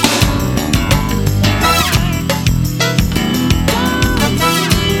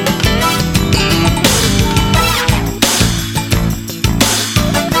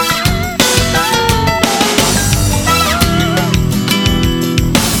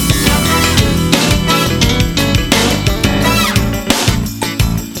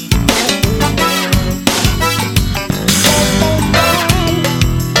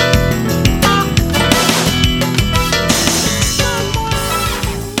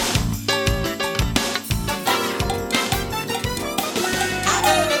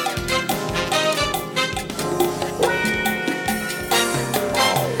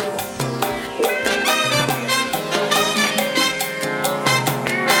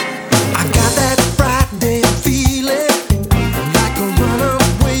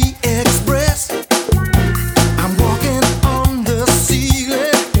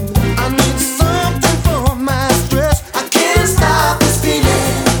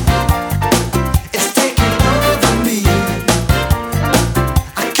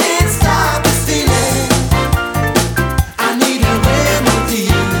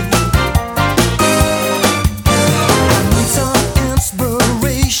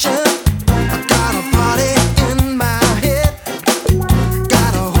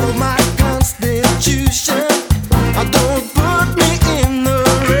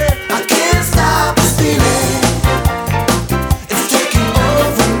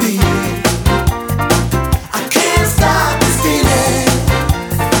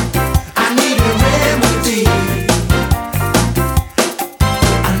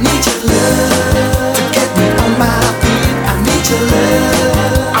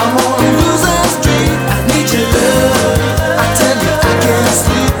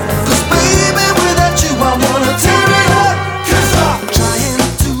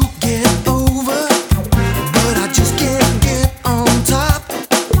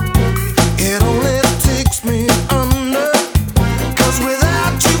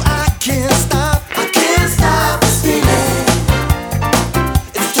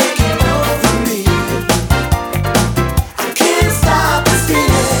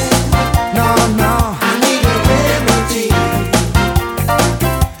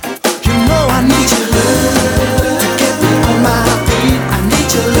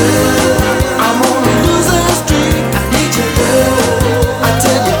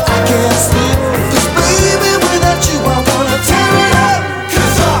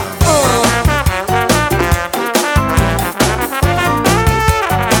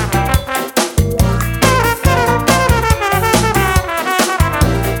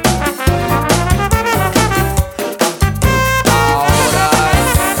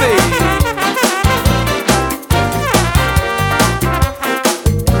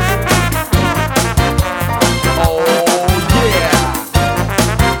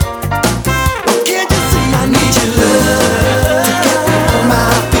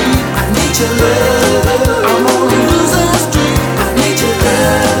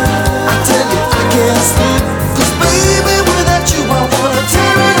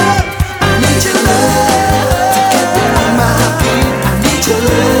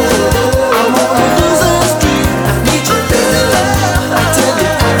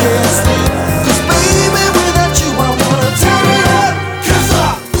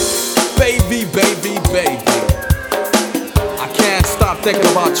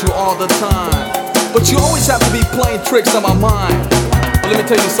 thinking about you all the time, but you always have to be playing tricks on my mind. But let me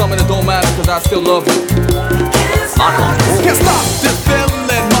tell you something that don't matter, cause I still love you. Can't stop this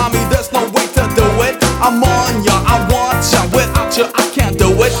feeling, mommy, there's no way to do it. I'm on ya, I want ya, without ya I can't do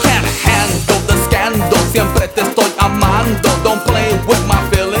it. Can't handle the scandal, siempre te estoy amando. Don't play with my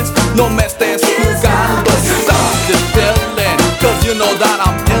feelings, no me estés jugando. Stop this feeling, cause you know that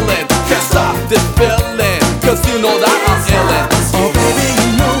I'm illin'. Can't stop this feeling.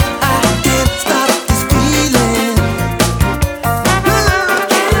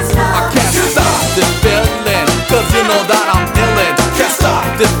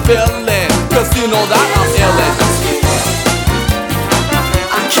 this feeling, cause you know that I'm illin'.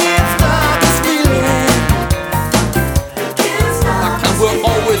 I can't stop this feeling. And we'll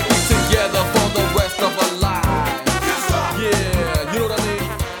always be together for the rest of our lives. Yeah, you know what I mean?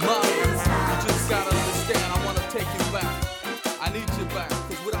 Mom, you just gotta understand, I wanna take you back. I need you back,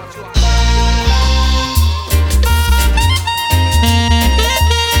 cause without you I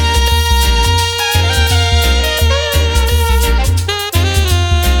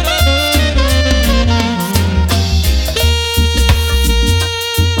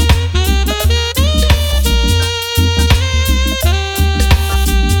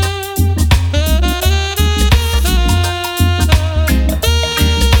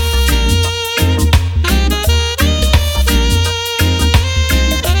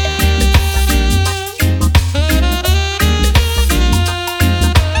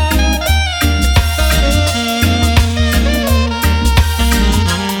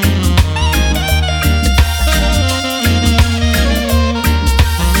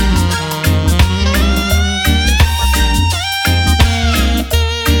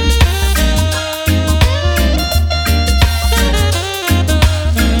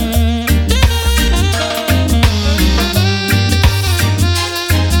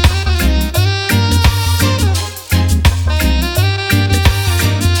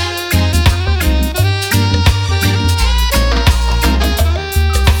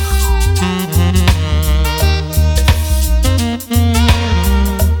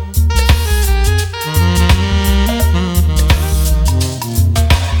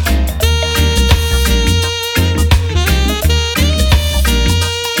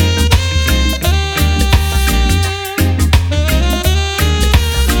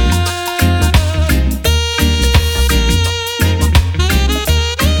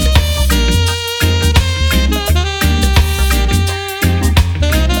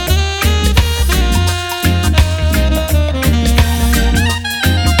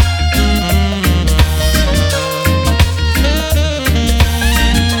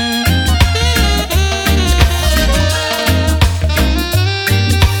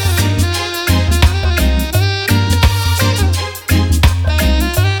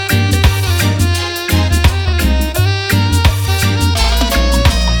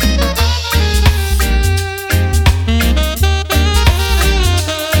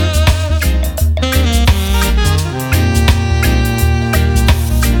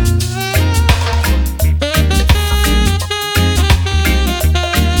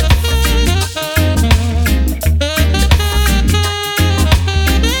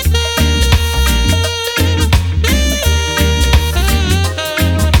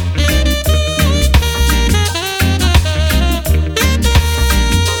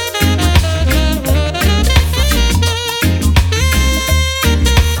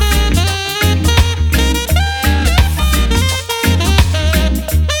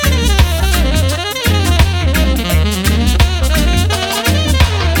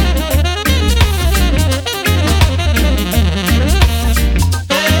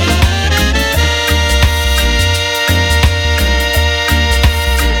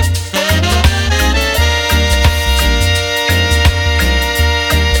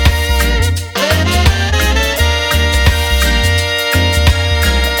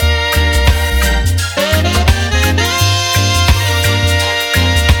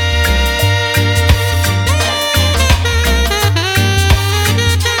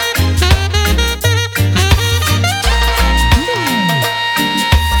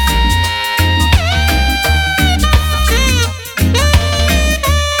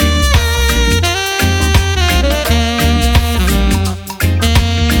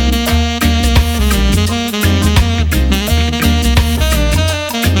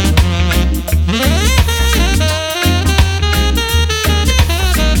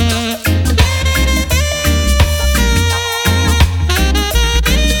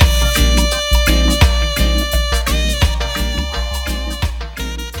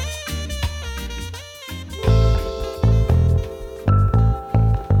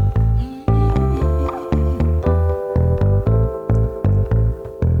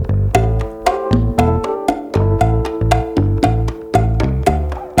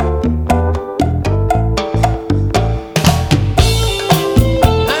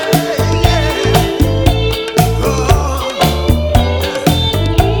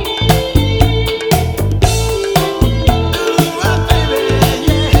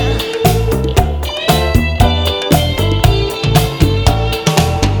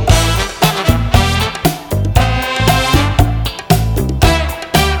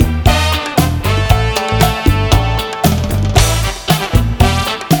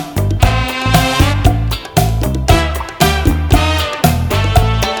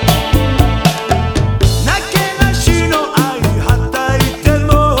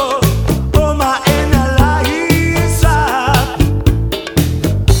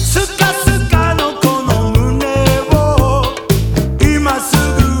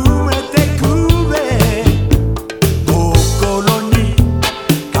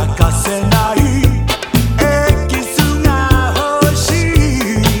せないエキスが欲し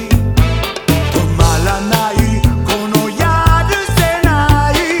い止まらないこのやるせ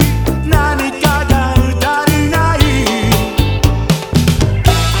ない何かが足りない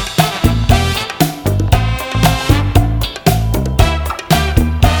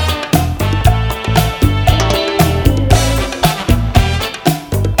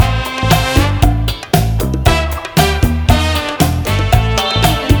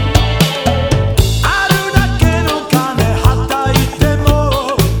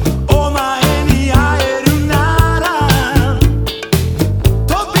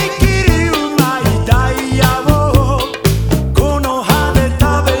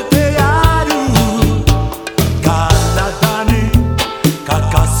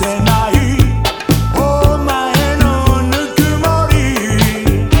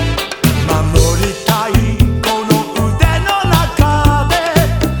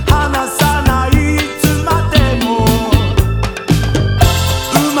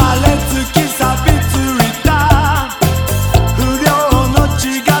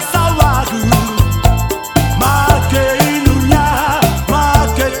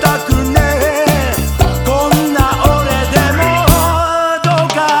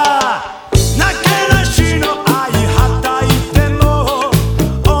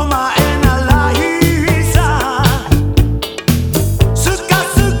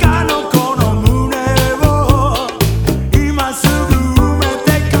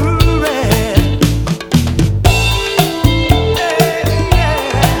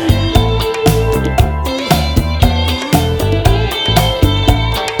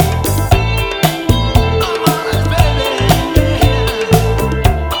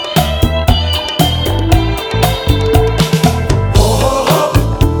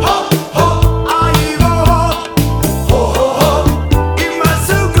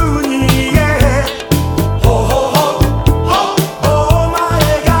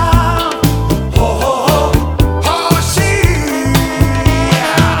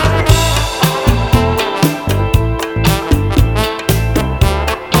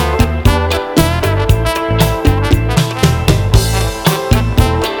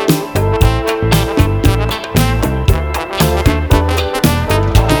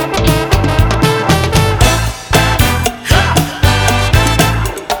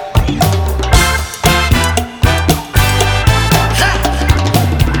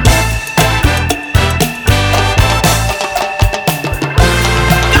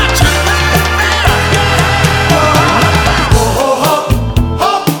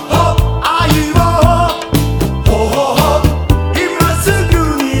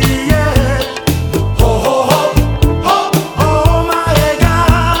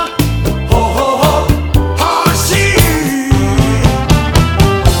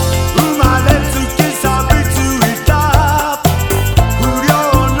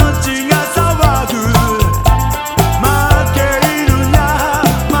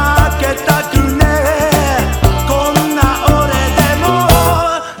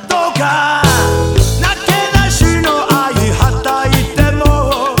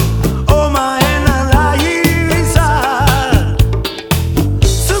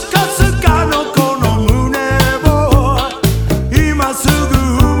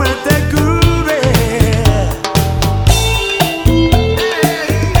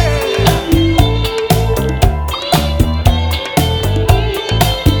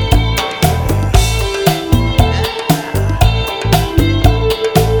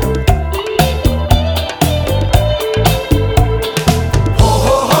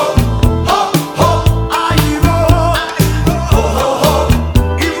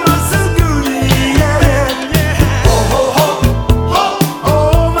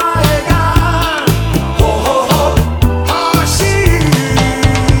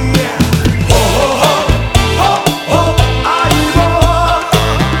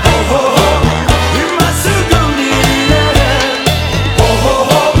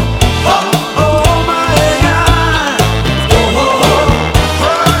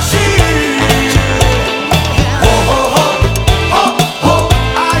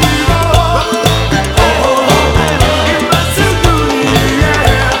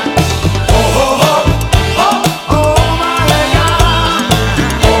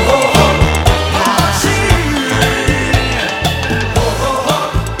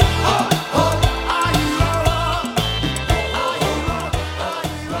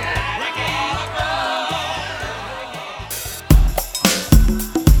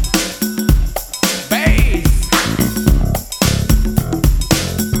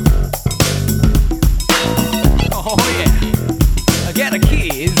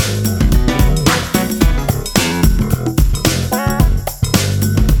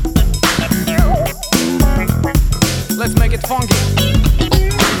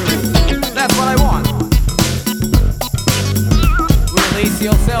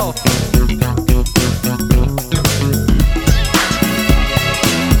yourself.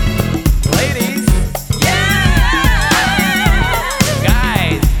 Ladies, yeah,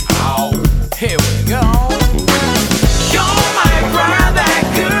 guys, here we go. You're my brother,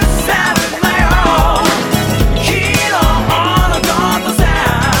 good son of my own. Hero on the Godさ。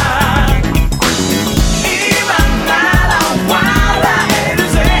今なら笑える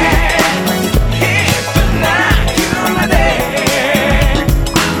ぜ。ヒップな夢で。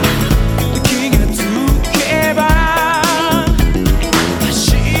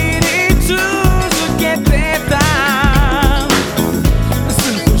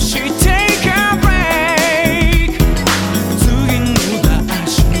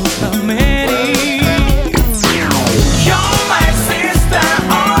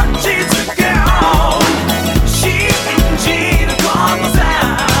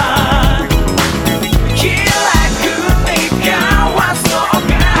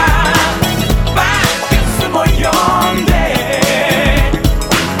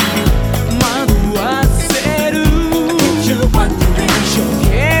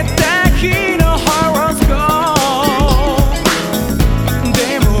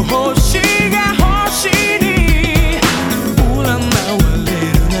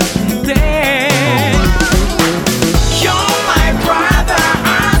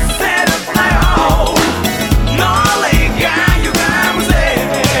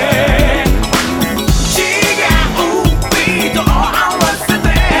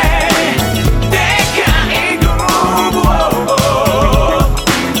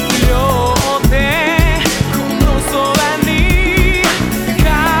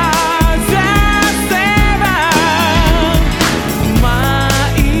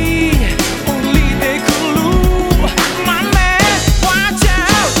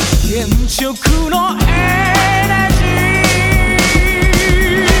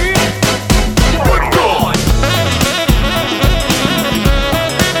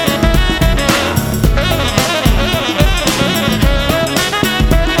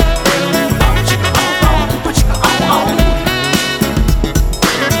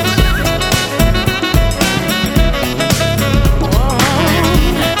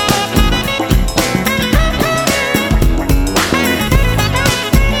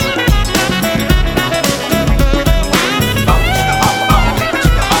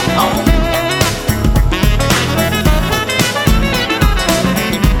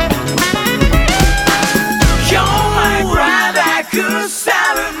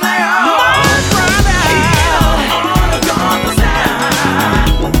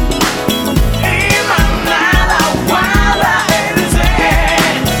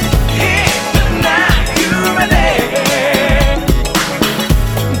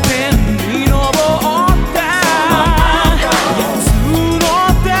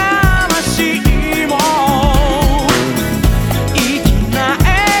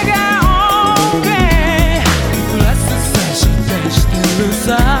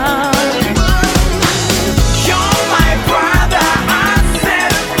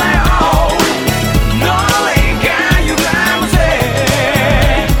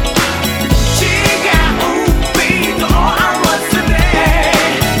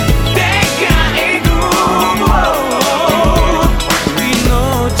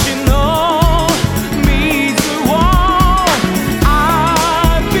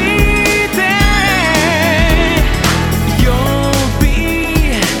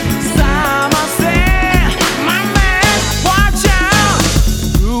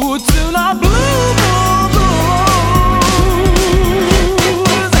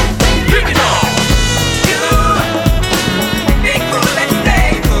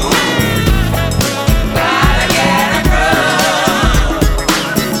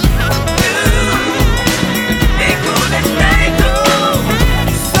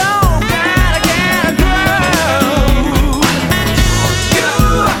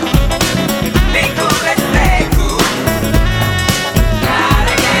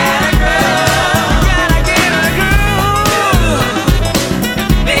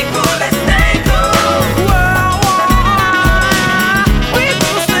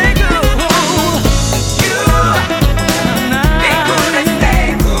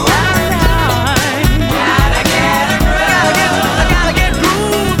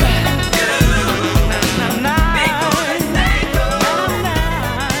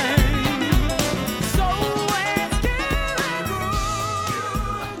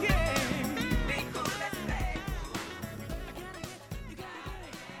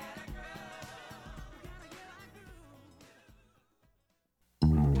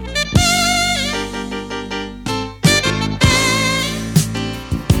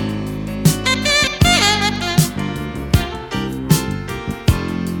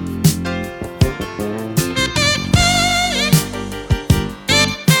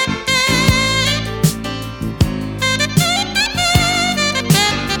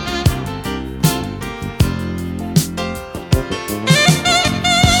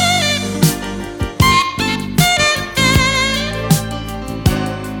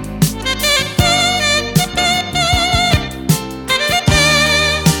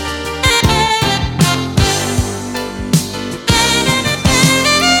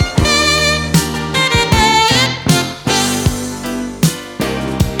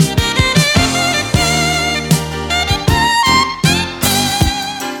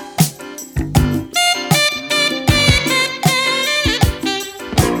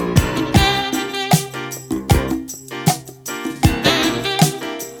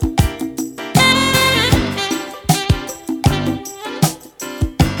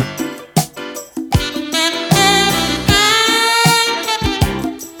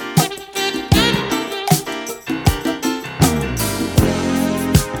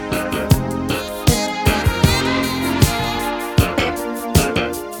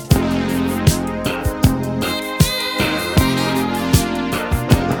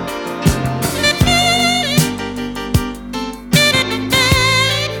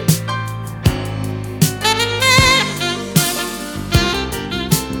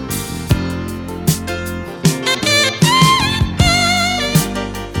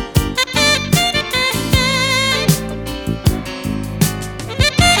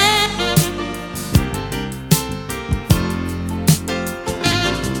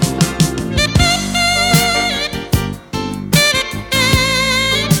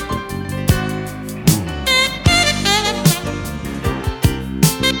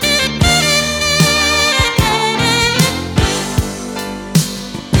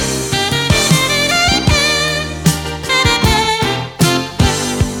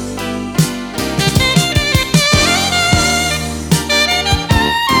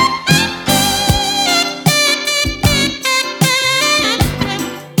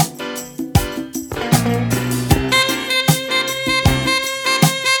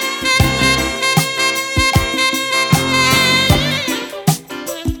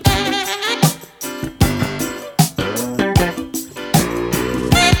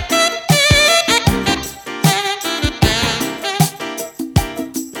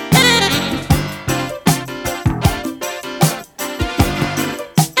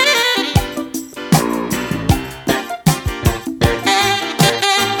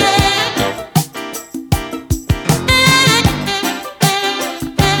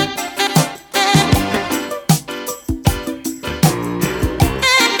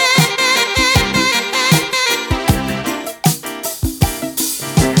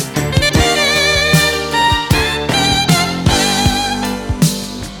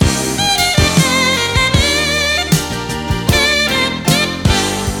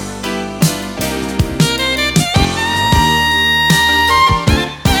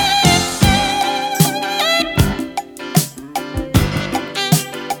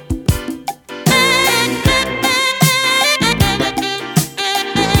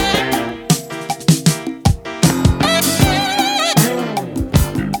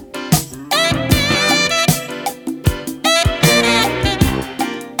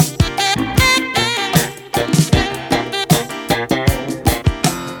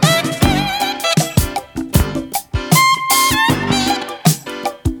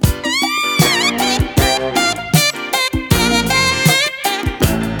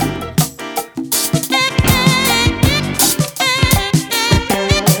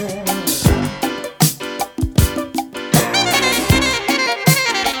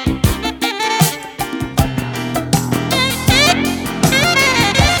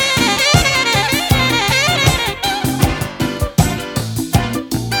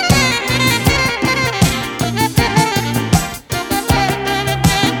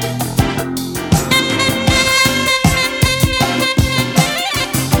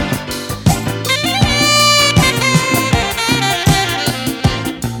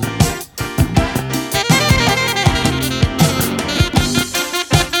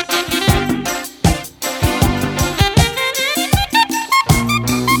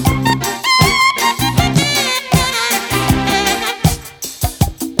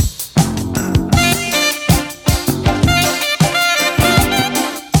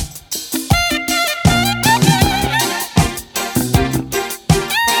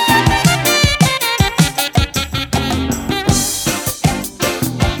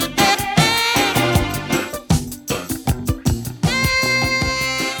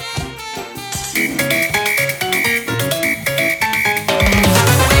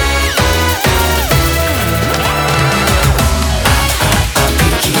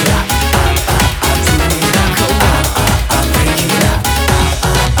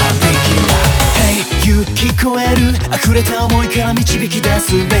こえる溢れた思いから導き出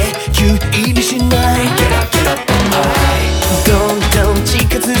すべき意味しない Get up, get up, high どんどん近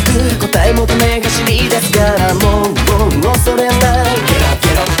づく答え求め走り出すからもう恐れない Get up,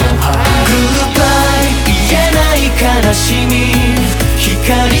 get up, high Goodbye 言えない悲しみ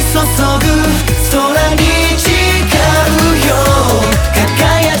光注ぐ空に誓うよ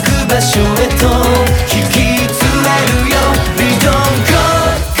輝く場所へと引き連れるよ We don't go,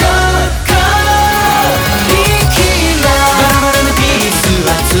 go, go 生きらバラバラなピース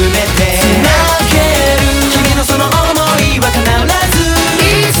集めて繋げる君のその想いは必ず偽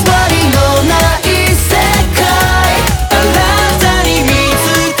りのない世界新たに見つ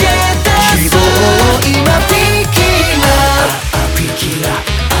けた希望を今ピキラピキラ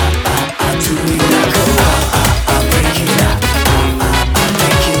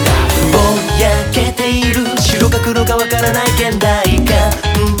ぼやけている白か黒かわからない現代が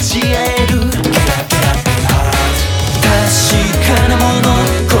打ち合える確かなもの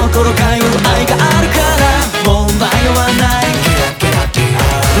心通う愛があるからもう迷わない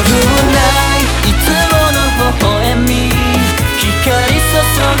不運ないいつもの微笑み光注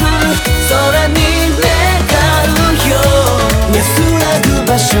ぐ空に願うよ安らぐ場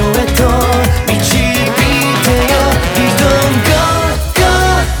所へと導いてよ We don't go, go,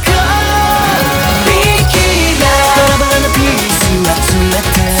 go ピキラバラバラなピース集め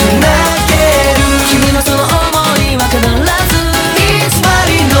て繋げる君のその想いは必ず偽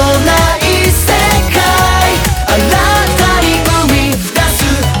りのない世界新たに生み出す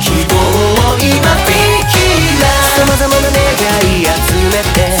希望を今ピキラ様々な願い集め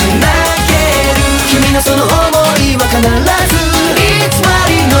て繋げる君のその想いは必ず偽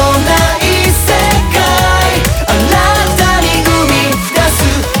りのない世界新たに生み出す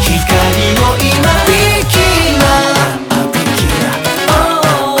光を今ピキラピキラ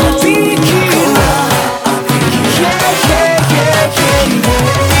ピキラ Yeah, yeah, yeah, yeah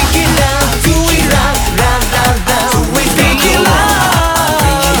ピキラピキララララ We ピキラ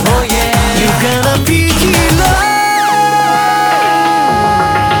Oh yeah You gotta ピキラ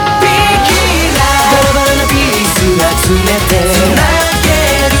ピキラバラバラなピース集めて繋げ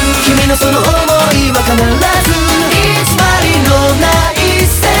る君のその想いは必ず偽りのない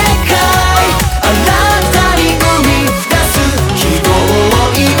世界新たに生み出す希望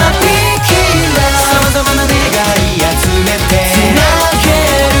を今ピキラ様々な願い集めて繋げ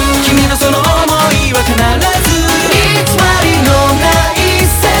る君のその想いは必ず偽りのない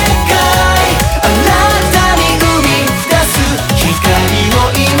世界新たに生み出す光を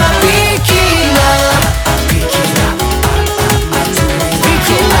今ピキラピキラピキ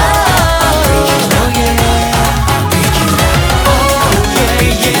ラ Oh yeah Oh yeah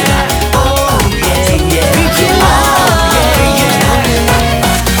yeah Oh yeah yeah ピキラ Yeah yeah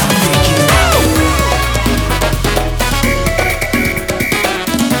ピキラ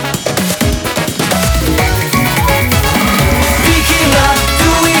ピキラ Do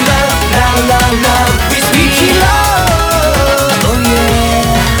we love love love love with ピキラ Oh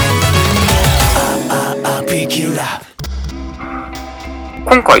yeah ピキラ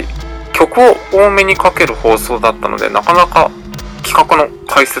今回曲を多めにかける放送だったのでなかなか企画の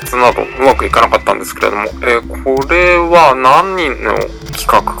解説などうまくいかなかったんですけれども、これは何の企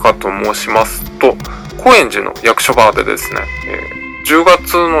画かと申しますと高円寺の役所バーでですね、10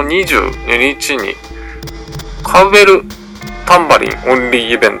月の22日にカウベルタンバリンオンリ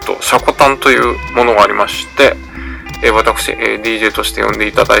ーイベントシャコタンというものがありまして、私、DJ として呼んで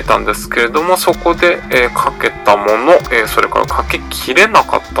いただいたんですけれどもそこで、かけたもの、それからかけきれな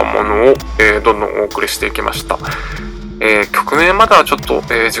かったものを、どんどんお送りしていきました。曲名まではちょっと、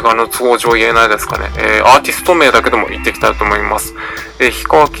時間の都合上言えないですかね。アーティスト名だけでも言っていきたいと思います。氷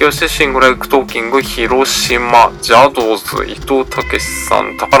川きよし、シングライクトーキング、広島、ジャドーズ、伊藤武さ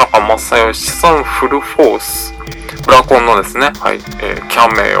ん、高中正義さん、フルフォース、ブラコンのですね、はい、キャ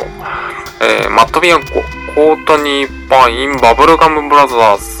メオ、マット・ビアンコ、コートニー・パイン、バブルガム・ブラザ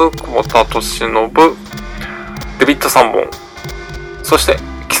ーズ、久保田利伸、デビッド・サンボン、そして、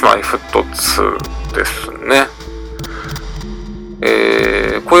キスマイ・フット2ですね。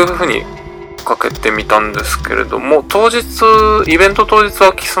こういう風にかけてみたんですけれども、イベント当日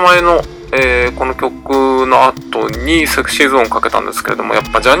はキスマイの、この曲の後にセクシーゾーンをかけたんですけれども、やっ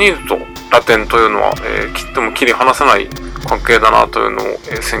ぱジャニーズとラテンというのは、切っても切り離せない関係だなというのを、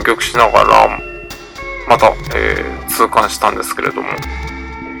選曲しながらまた、痛感したんですけれども、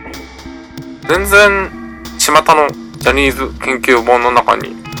全然巷のジャニーズ研究本の中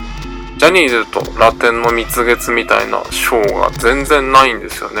にジャニーズとラテンの蜜月みたいな章が全然ないんで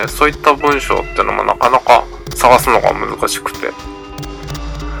すよね。そういった文章ってのもなかなか探すのが難しくて、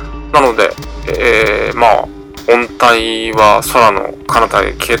なので音体は空の彼方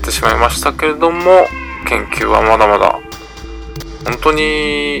へ消えてしまいましたけれども、研究はまだまだ本当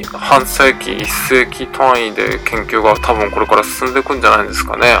に半世紀、1世紀単位で研究が多分これから進んでいくんじゃないです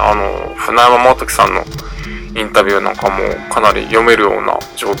かね。船山正樹さんのインタビューなんかもかなり読めるような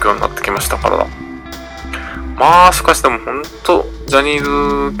状況になってきましたから。しかしでも本当ジャニ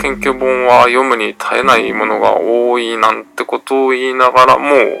ーズ研究本は読むに耐えないものが多いなんてことを言いながら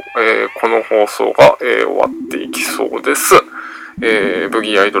も、この放送が、終わっていきそうです。ブ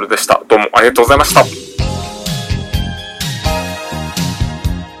ギーアイドルでした。どうもありがとうございました。